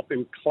to stop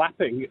him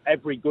clapping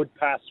every good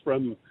pass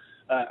from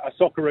a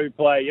Socceroo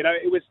play.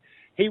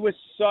 He was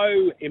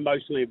so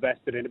emotionally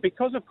invested in it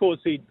because, of course,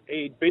 he'd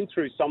been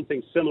through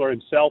something similar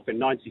himself in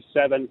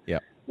 '97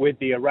 with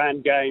the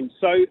Iran game.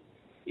 So,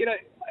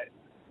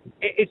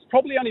 it's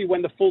probably only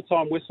when the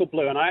full-time whistle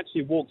blew and I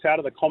actually walked out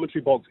of the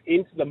commentary box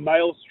into the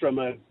maelstrom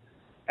of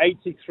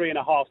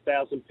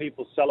 83,500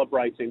 people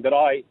celebrating that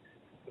I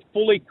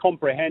fully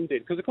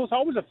comprehended, because of course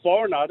I was a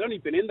foreigner. I'd only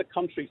been in the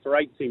country for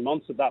 18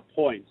 months at that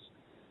point.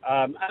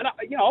 And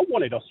I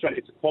wanted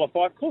Australia to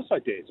qualify. Of course I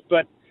did.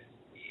 But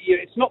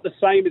it's not the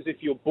same as if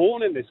you're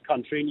born in this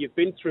country and you've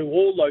been through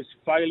all those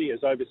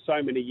failures over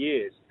so many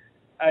years.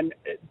 And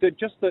the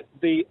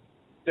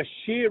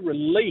sheer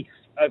relief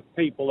of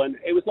people, and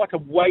it was like a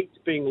weight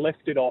being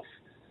lifted off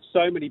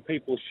so many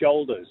people's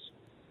shoulders.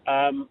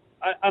 And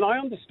I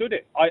understood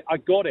it. I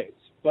got it.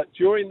 But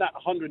during that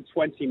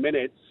 120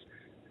 minutes,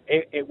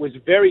 it was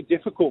very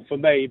difficult for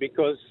me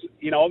because,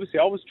 obviously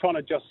I was trying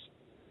to just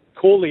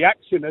call the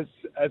action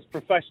as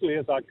professionally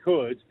as I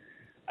could.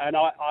 And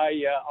I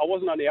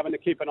wasn't only having to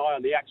keep an eye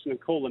on the action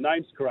and call the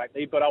names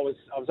correctly, but I was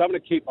having to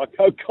keep my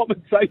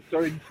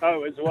co-commentator in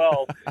tow as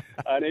well.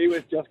 And he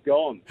was just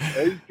gone.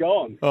 He's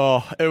gone.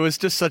 Oh, it was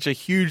just such a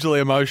hugely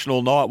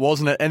emotional night,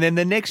 wasn't it? And then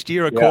the next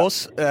year, of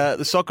course, the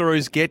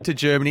Socceroos get to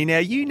Germany. Now,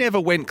 you never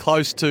went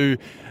close to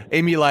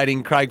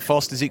emulating Craig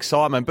Foster's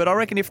excitement, but I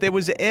reckon if there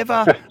was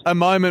ever a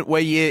moment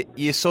where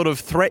you sort of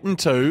threatened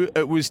to,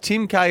 it was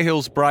Tim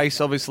Cahill's brace,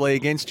 obviously,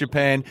 against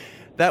Japan.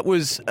 That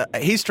was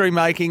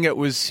history-making. It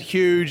was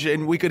huge,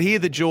 and we could hear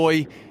the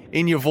joy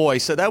in your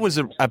voice. So that was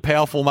a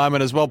powerful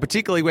moment as well,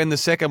 particularly when the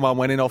second one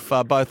went in off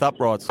both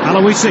uprights.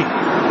 Aloisi.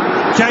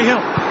 Cahill.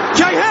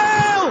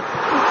 Cahill!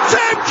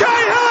 Tim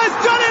Cahill has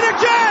done it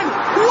again!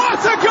 What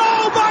a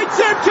goal by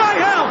Tim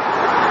Cahill!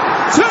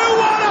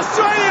 2-1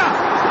 Australia!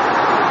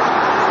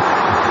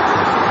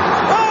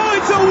 Oh,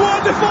 it's a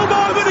wonderful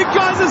moment in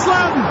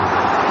Kaiserslautern!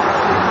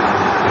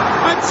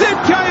 And Tim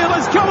Cahill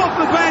has come off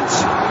the bench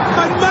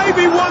and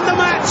maybe won the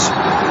match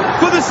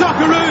for the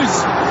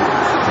Socceroos.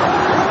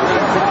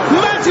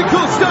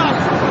 Magical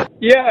stuff.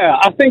 Yeah,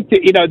 I think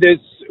that,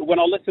 when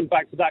I listen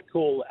back to that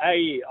call,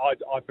 I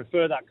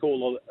prefer that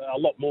call a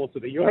lot more to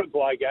the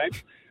Uruguay game.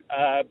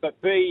 But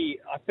B,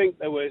 I think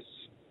there was,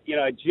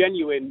 a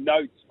genuine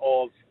note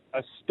of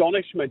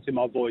astonishment in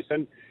my voice.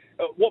 And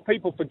what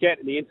people forget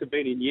in the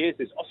intervening years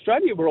is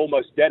Australia were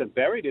almost dead and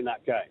buried in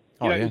that game.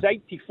 It was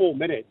 84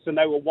 minutes and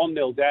they were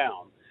 1-0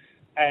 down.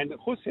 And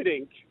Guus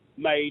Hiddink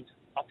made,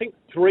 I think,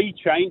 3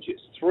 changes,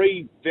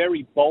 3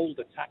 very bold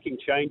attacking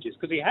changes,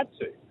 because he had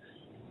to.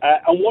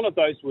 And one of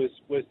those was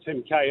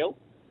Tim Cahill.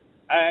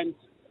 And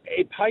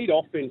it paid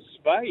off in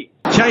spades.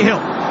 Cahill.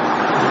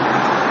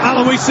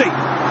 Aloisi.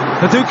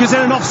 The Duke is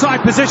in an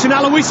offside position.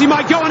 Aloisi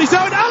might go on his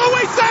own.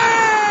 Aloisi!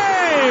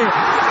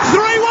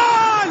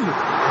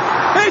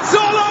 3-1! It's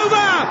all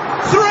over!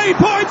 3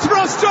 points for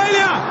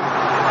Australia!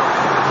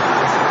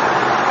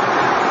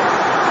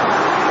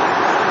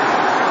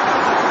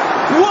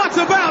 What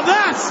about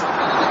that?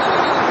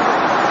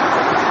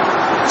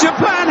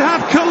 Japan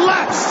have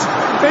collapsed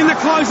in the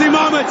closing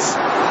moments.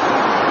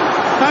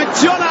 And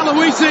John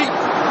Aloisi,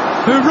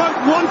 who wrote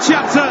one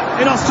chapter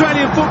in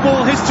Australian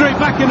football history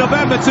back in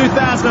November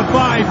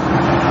 2005,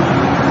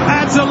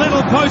 adds a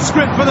little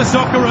postscript for the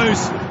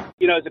Socceroos.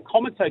 As a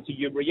commentator,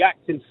 you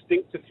react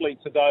instinctively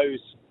to those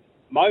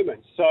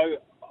moments. So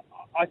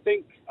I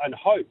think and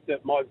hope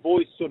that my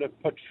voice sort of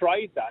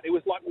portrayed that. It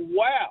was like,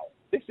 wow,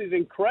 this is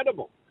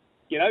incredible.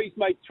 He's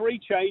made 3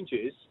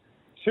 changes.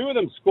 2 of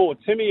them scored.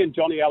 Timmy and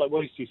Johnny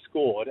Aloisi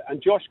scored.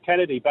 And Josh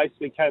Kennedy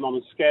basically came on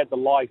and scared the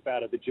life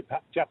out of the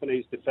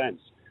Japanese defence.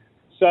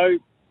 So,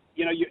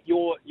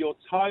 your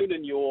tone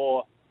and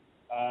your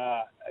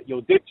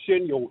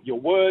diction, your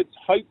words,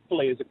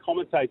 hopefully as a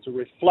commentator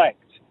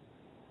reflect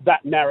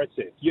that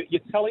narrative.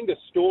 You're telling a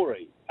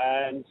story.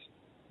 And,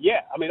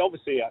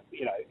 obviously,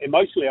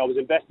 emotionally I was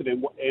invested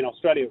in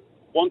Australia,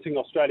 wanting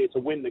Australia to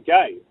win the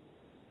game.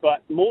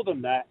 But more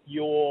than that,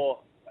 you're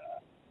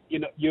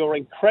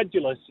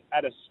incredulous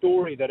at a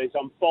story that is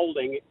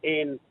unfolding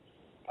in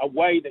a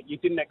way that you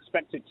didn't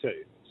expect it to.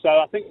 So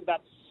I think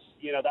that's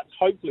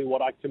hopefully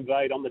what I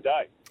conveyed on the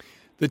day.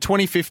 The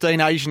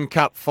 2015 Asian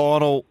Cup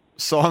final,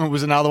 Simon,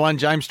 was another one.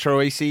 James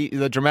Troisi,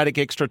 the dramatic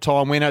extra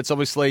time winner. It's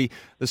obviously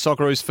the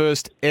Socceroos'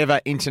 first ever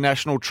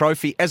international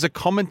trophy. As a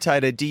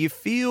commentator, do you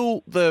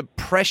feel the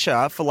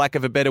pressure, for lack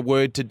of a better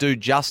word, to do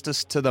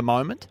justice to the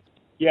moment?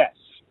 Yes.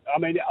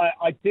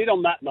 I did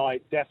on that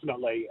night,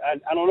 definitely,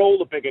 and on all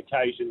the big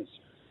occasions.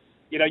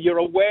 You're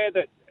aware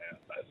that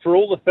for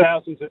all the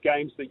thousands of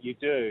games that you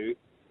do,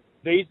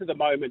 these are the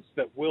moments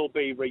that will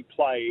be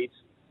replayed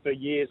for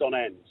years on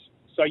end.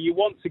 So you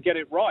want to get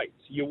it right.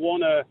 You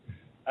want to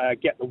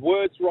get the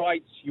words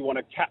right. You want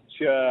to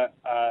capture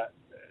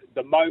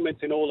the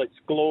moment in all its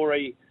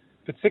glory,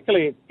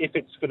 particularly if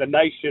it's for the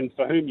nation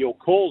for whom you're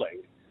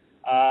calling.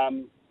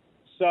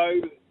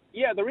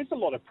 There is a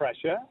lot of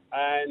pressure,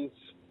 and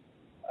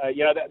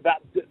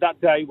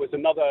that day was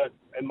another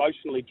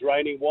emotionally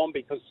draining one,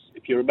 because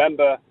if you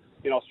remember,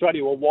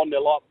 Australia were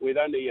 1-0 up with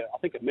only, I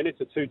think, a minute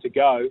or 2 to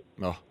go.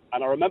 Oh.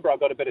 And I remember I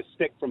got a bit of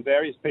stick from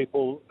various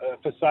people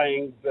for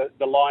saying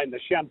the line, "The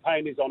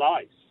champagne is on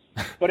ice."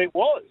 But it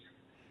was.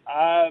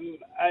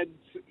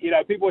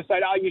 People were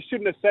saying, "Oh, you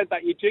shouldn't have said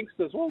that, you jinxed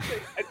us." Well,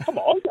 come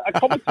on. A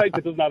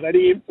commentator doesn't have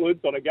any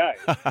influence on a game.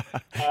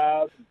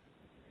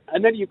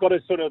 And then you've got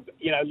to sort of,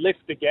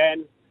 lift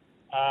again.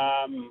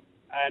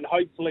 And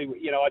hopefully,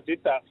 I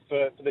did that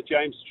for the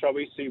James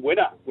Troisi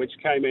winner, which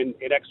came in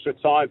extra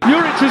time.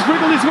 Juric has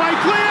wriggled his way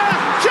clear.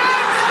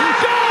 Chance!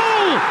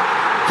 Goal!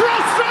 For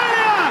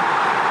Australia!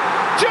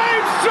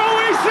 James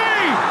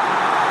Troisi!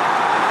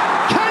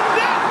 Can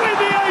that win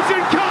the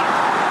Asian Cup?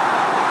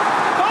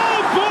 Oh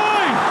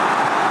boy!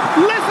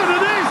 Listen to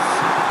this!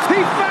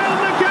 He found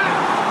the gap!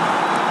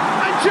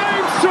 And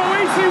James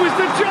Troisi was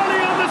the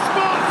Johnny on the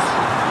spot!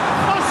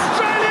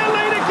 Australia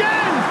lead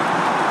again!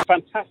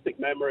 Fantastic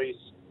memories.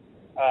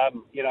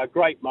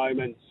 Great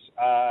moments.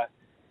 I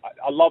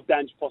loved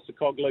Ange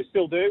Postecoglou,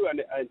 still do,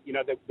 and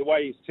the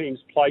way his teams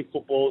play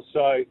football.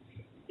 So,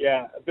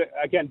 yeah,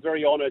 again,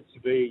 very honoured to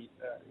be,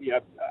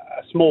 a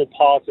small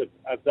part of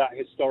that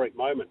historic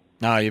moment.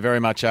 No, you very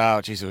much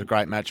are. Jeez, it was a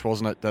great match,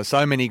 wasn't it? There's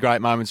so many great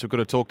moments. We could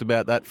have talked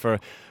about that for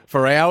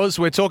hours.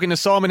 We're talking to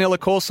Simon Hill, of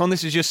course, on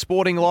This Is Your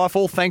Sporting Life,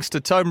 all thanks to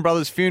Tobin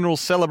Brothers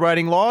Funerals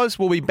Celebrating Lives.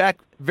 We'll be back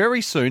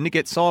very soon to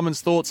get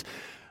Simon's thoughts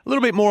a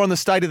little bit more on the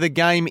state of the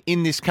game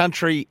in this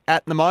country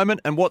at the moment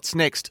and what's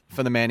next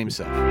for the man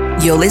himself.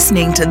 You're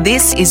listening to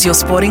This Is Your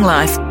Sporting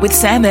Life with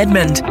Sam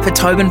Edmund for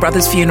Tobin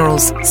Brothers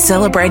Funerals,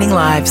 celebrating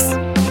lives.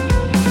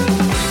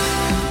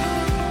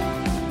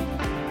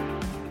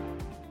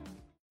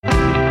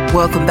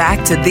 Welcome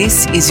back to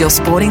This Is Your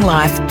Sporting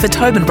Life for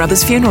Tobin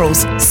Brothers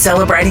Funerals,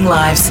 celebrating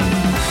lives.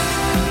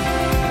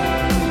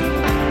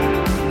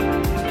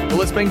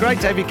 Well, it's been great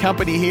to have your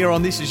company here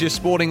on This Is Your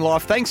Sporting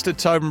Life. Thanks to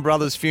Tobin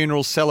Brothers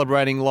Funerals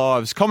Celebrating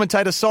Lives.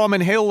 Commentator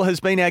Simon Hill has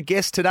been our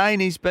guest today,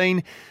 and he's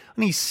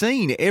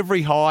seen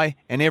every high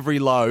and every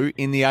low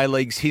in the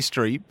A-League's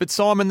history. But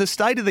Simon, the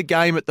state of the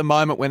game at the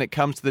moment when it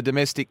comes to the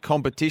domestic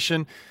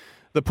competition,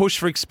 the push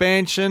for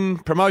expansion,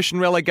 promotion,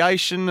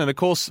 relegation, and of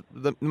course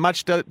the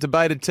much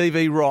debated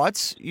TV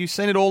rights, you've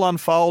seen it all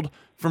unfold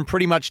from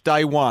pretty much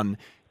day one.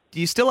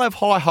 Do you still have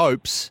high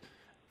hopes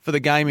for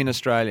the game in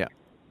Australia?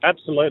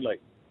 Absolutely.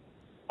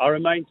 I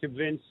remain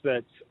convinced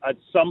that at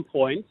some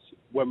point,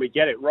 when we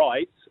get it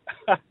right,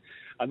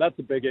 and that's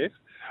a big if,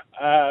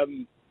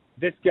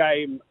 this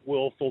game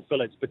will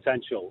fulfill its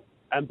potential.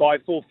 And by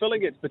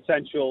fulfilling its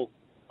potential,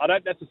 I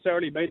don't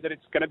necessarily mean that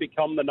it's going to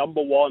become the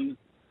number one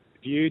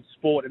viewed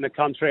sport in the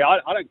country. I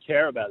don't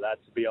care about that,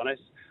 to be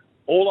honest.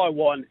 All I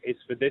want is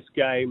for this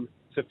game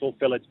to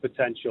fulfill its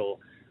potential.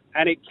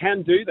 And it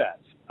can do that.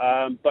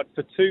 But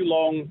for too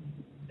long,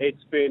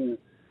 it's been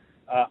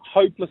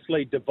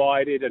hopelessly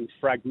divided and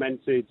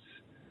fragmented.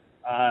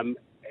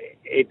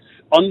 It's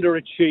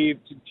underachieved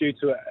due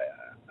to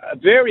a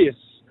various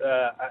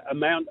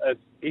amount of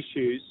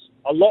issues,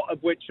 a lot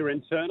of which are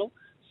internal,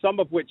 some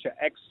of which are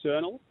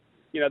external.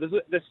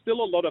 There's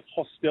still a lot of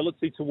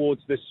hostility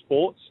towards this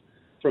sport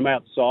from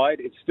outside.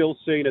 It's still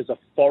seen as a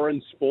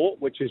foreign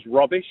sport, which is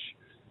rubbish.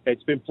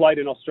 It's been played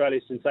in Australia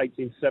since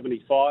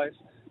 1875,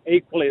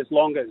 equally as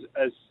long as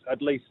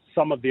at least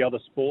some of the other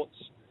sports.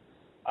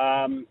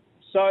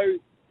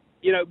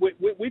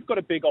 We've got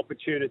a big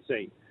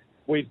opportunity.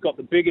 We've got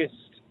the biggest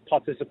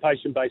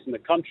participation base in the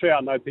country.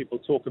 I know people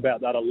talk about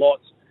that a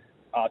lot.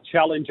 Our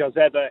challenge as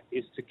ever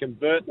is to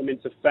convert them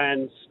into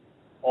fans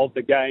of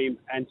the game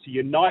and to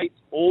unite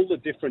all the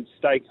different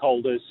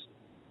stakeholders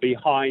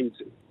behind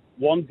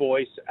one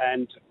voice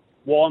and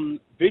one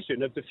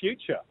vision of the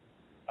future.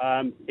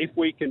 If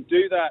we can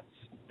do that,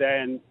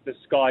 then the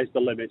sky's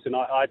the limit. And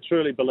I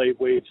truly believe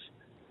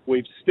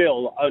we've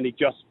still only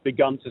just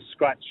begun to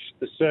scratch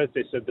the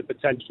surface of the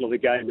potential of the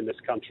game in this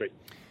country.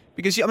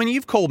 Because,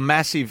 you've called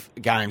massive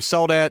games,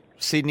 sold out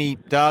Sydney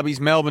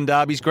derbies, Melbourne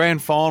derbies,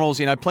 grand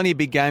finals, plenty of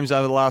big games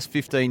over the last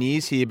 15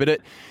 years here. But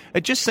it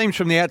just seems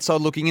from the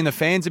outside looking in, the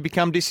fans have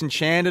become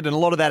disenchanted, and a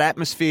lot of that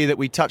atmosphere that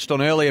we touched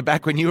on earlier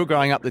back when you were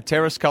growing up, the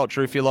terrace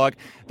culture, if you like,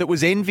 that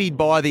was envied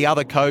by the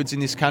other codes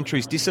in this country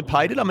is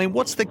dissipated.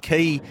 What's the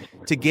key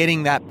to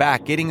getting that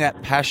back, getting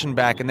that passion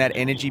back and that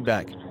energy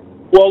back?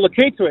 Well, the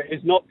key to it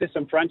is not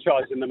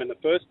disenfranchising them in the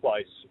first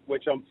place,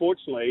 which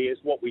unfortunately is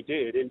what we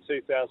did in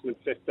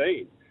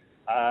 2015.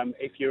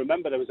 If you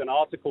remember, there was an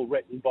article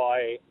written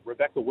by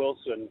Rebecca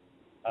Wilson,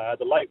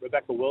 the late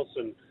Rebecca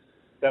Wilson,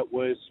 that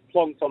was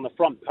plonked on the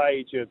front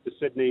page of the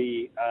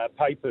Sydney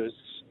papers,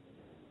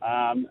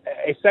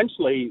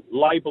 essentially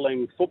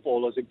labelling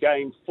football as a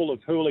game full of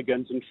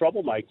hooligans and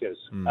troublemakers.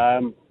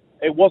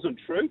 It wasn't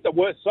true. There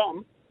were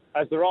some,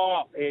 as there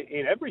are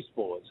in every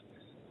sport.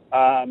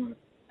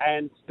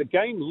 And the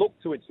game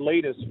looked to its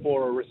leaders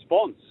for a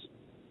response.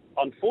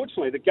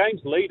 Unfortunately, the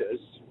game's leaders,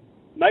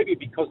 maybe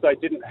because they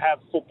didn't have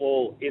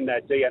football in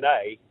their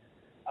DNA,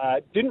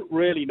 didn't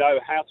really know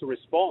how to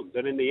respond.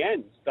 And in the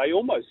end, they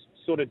almost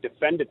sort of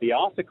defended the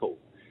article.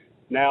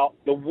 Now,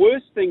 the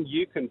worst thing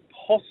you can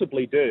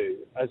possibly do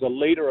as a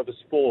leader of a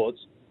sport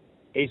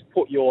is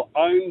put your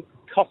own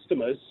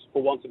customers,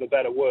 for want of a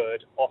better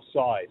word,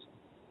 offside.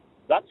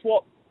 That's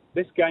what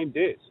this game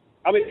did.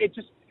 It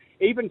just,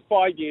 even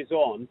 5 years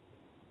on,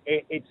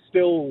 it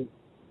still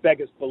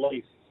beggars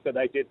belief that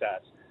they did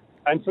that.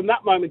 And from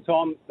that moment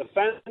on, the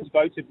fans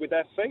voted with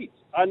their feet.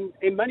 And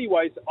in many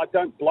ways, I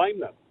don't blame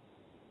them.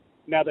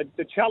 Now,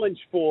 the challenge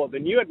for the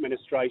new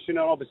administration, and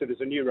obviously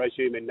there's a new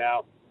regime in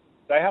now,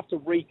 they have to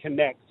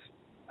reconnect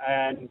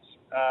and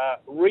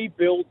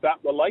rebuild that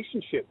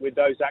relationship with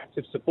those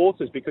active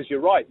supporters, because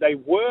you're right, they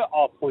were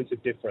our point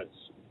of difference.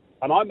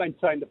 And I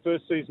maintain the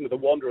first season of the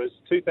Wanderers,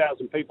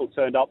 2,000 people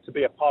turned up to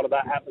be a part of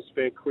that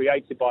atmosphere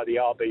created by the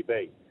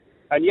RBB.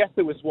 And yes,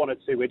 there was one or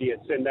two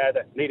idiots in there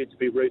that needed to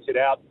be rooted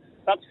out.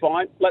 That's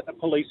fine. Let the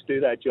police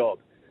do their job.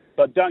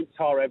 But don't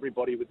tar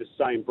everybody with the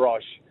same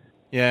brush.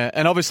 Yeah,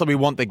 and obviously we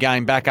want the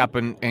game back up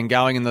and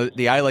going, and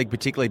the A-League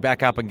particularly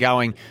back up and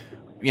going,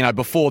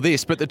 before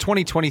this. But the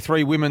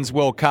 2023 Women's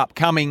World Cup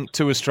coming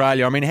to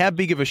Australia, I mean, how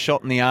big of a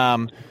shot in the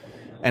arm,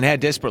 and how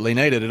desperately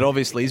needed it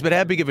obviously is, but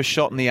how big of a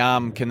shot in the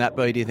arm can that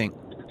be, do you think?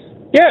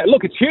 Yeah,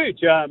 look, it's huge.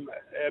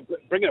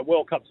 Bringing a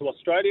World Cup to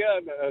Australia,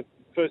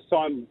 first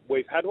time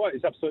we've had one,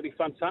 is absolutely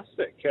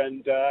fantastic.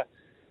 And,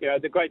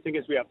 the great thing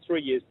is we have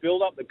 3 years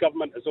build-up. The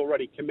government has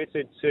already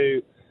committed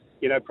to,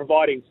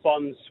 providing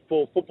funds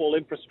for football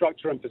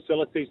infrastructure and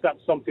facilities.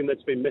 That's something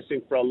that's been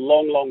missing for a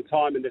long, long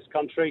time in this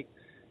country.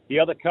 The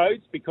other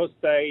codes, because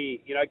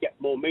they, get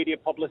more media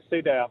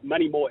publicity, there are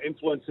many more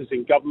influencers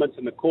in government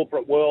and the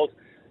corporate world.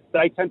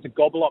 They tend to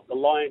gobble up the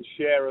lion's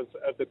share of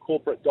the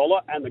corporate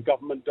dollar and the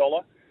government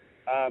dollar.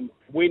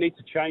 We need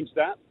to change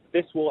that.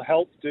 This will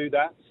help do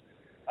that.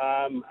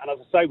 And as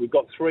I say, we've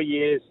got 3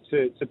 years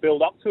to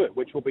build up to it,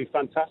 which will be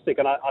fantastic.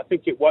 And I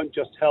think it won't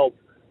just help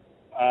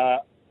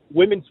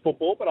women's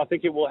football, but I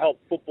think it will help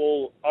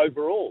football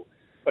overall.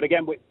 But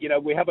again,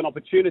 we have an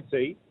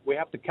opportunity. We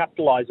have to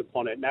capitalise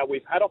upon it. Now,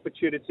 we've had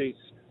opportunities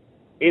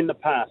in the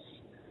past.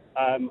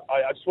 I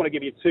just want to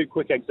give you two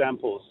quick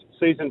examples.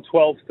 Season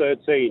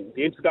 12-13,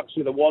 the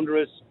introduction of the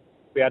Wanderers.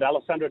 We had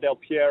Alessandro Del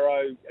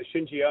Piero,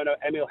 Shinji Ono,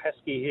 Emil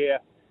Heskey here.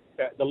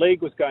 The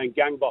league was going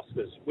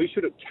gangbusters. We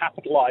should have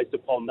capitalised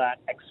upon that,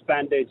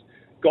 expanded,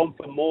 gone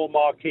for more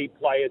marquee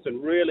players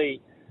and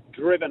really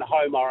driven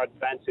home our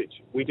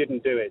advantage. We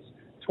didn't do it.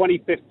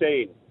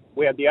 2015,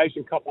 we had the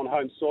Asian Cup on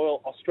home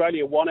soil.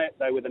 Australia won it.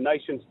 They were the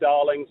nation's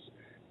darlings.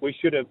 We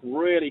should have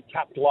really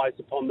capitalised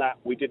upon that.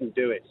 We didn't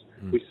do it.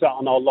 We sat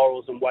on our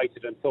laurels and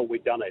waited and thought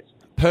we'd done it.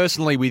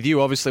 Personally with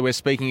you, obviously we're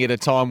speaking at a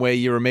time where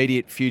your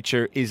immediate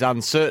future is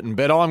uncertain,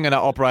 but I'm going to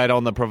operate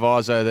on the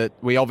proviso that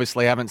we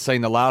obviously haven't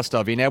seen the last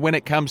of you. Now, when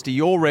it comes to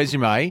your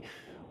resume,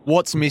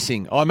 what's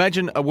missing? I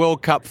imagine a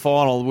World Cup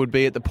final would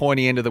be at the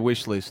pointy end of the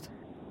wish list.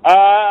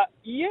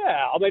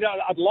 Yeah, I mean,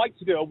 I'd like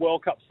to do a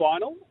World Cup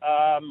final.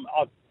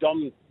 I've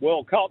done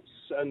World Cups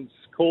and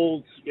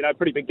called,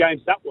 pretty big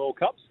games at World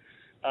Cups.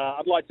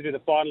 I'd like to do the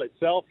final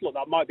itself. Look,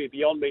 that might be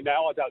beyond me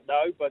now. I don't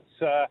know. But,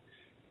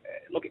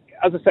 look,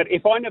 as I said,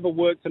 if I never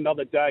worked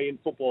another day in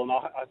football, and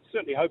I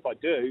certainly hope I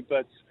do,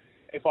 but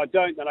if I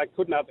don't, then I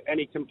couldn't have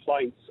any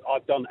complaints.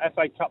 I've done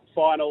FA Cup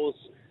finals,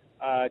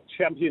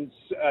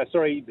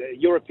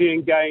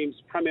 European games,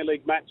 Premier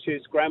League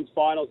matches, Grand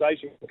Finals,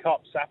 Asian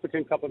Cups,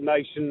 African Cup of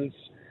Nations,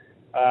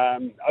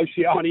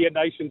 Oceania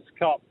Nations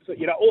Cup,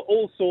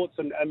 all sorts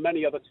and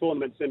many other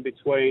tournaments in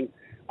between.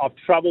 I've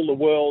travelled the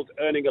world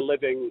earning a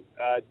living,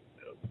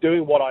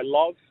 doing what I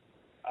love.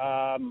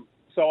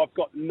 So I've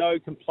got no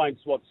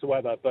complaints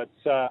whatsoever. But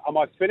am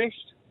I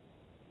finished?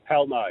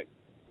 Hell no.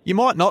 You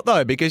might not,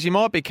 though, because you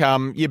might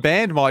become, your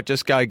band might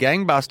just go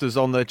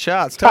gangbusters on the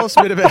charts. Tell us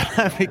a bit about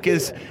that,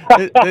 because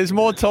there's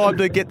more time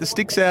to get the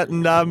sticks out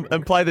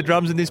and play the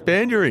drums in this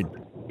band you're in.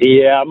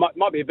 Yeah,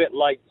 might be a bit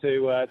late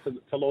to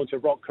launch a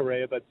rock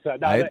carear, but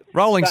no. Hey,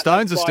 Rolling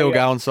Stones are still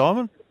going,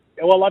 Simon.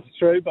 Well, that's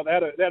true, but they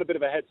had a bit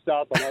of a head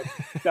start on us.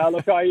 Now,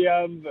 look,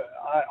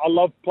 I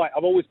love play.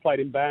 I've always played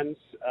in bands.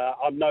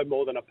 I'm no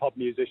more than a pub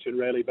musician,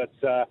 really, but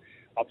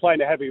I play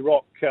in a heavy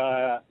rock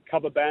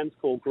cover band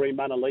called Green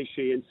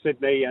Manalishi in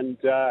Sydney, and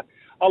I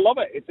love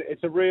it.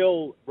 It's a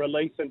real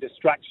release and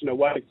distraction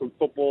away from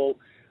football.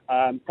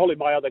 Probably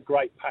my other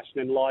great passion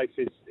in life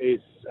is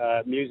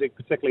music,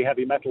 particularly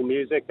heavy metal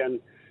music, and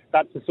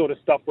that's the sort of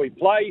stuff we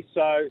play.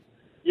 So,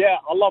 yeah,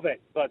 I love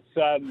it, but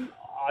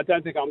I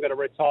don't think I'm going to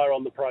retire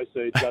on the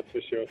proceeds, that's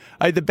for sure.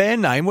 Hey, the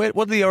band name, what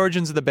are the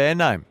origins of the band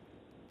name?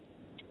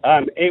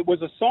 It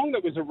was a song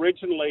that was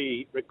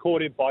originally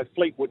recorded by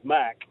Fleetwood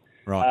Mac,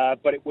 right.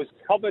 But it was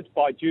covered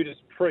by Judas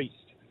Priest,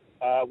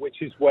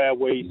 which is where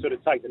we sort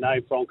of take the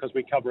name from, because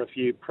we cover a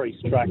few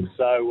Priest tracks.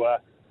 So,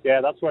 yeah,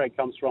 that's where it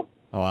comes from.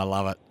 Oh, I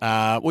love it.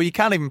 Well, you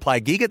can't even play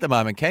a gig at the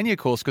moment, can you, of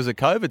course, because of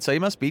COVID, so you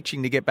must be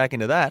itching to get back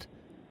into that.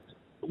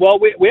 Well,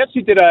 we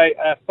actually did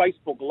a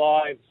Facebook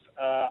Live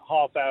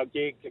half-hour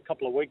gig a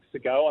couple of weeks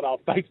ago on our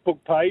Facebook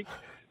page,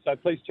 so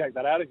please check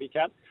that out if you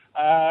can.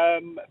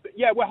 But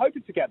yeah, we're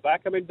hoping to get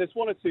back. I mean, there's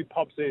one or two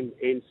pubs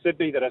in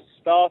Sydney that are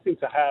starting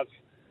to have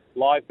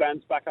live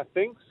bands back, I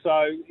think.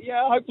 So,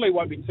 yeah, hopefully it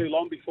won't be too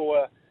long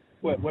before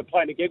we're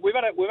playing a gig. We've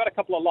had a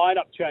couple of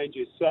lineup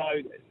changes, so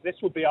this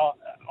will be our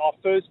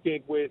first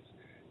gig with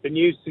the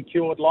new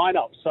secured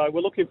lineup. So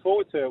we're looking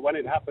forward to it when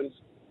it happens.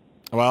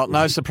 Well,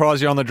 no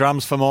surprise you're on the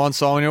drums for mine,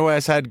 Simon. You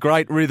always had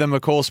great rhythm,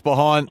 of course,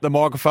 behind the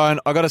microphone.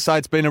 I've got to say,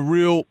 it's been a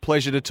real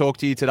pleasure to talk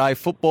to you today.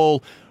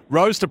 Football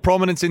rose to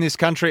prominence in this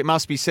country, it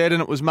must be said,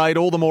 and it was made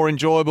all the more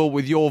enjoyable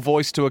with your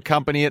voice to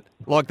accompany it.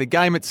 Like the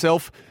game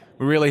itself,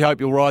 we really hope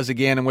you'll rise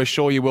again, and we're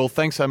sure you will.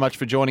 Thanks so much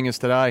for joining us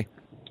today.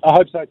 I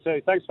hope so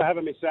too. Thanks for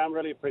having me, Sam.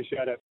 Really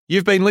appreciate it.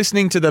 You've been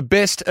listening to the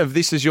best of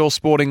This Is Your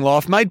Sporting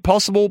Life, made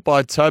possible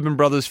by Tobin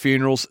Brothers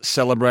Funerals,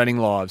 celebrating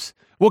lives.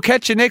 We'll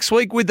catch you next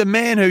week with the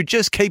man who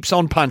just keeps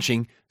on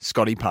punching,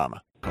 Scotty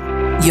Palmer.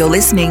 You're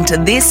listening to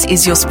This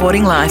Is Your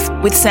Sporting Life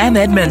with Sam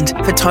Edmund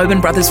for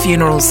Tobin Brothers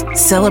Funerals,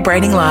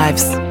 celebrating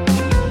lives.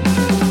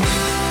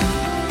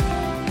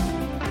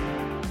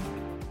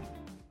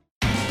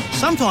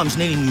 Sometimes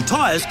needing new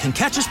tyres can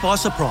catch us by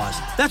surprise.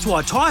 That's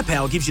why Tyre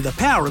Power gives you the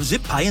power of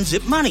zip pay and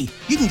zip money.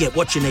 You can get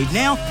what you need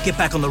now, get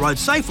back on the road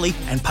safely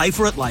and pay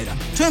for it later.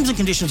 Terms and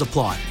conditions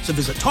apply. So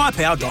visit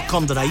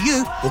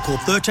tyrepower.com.au or call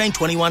 13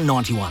 21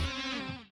 91.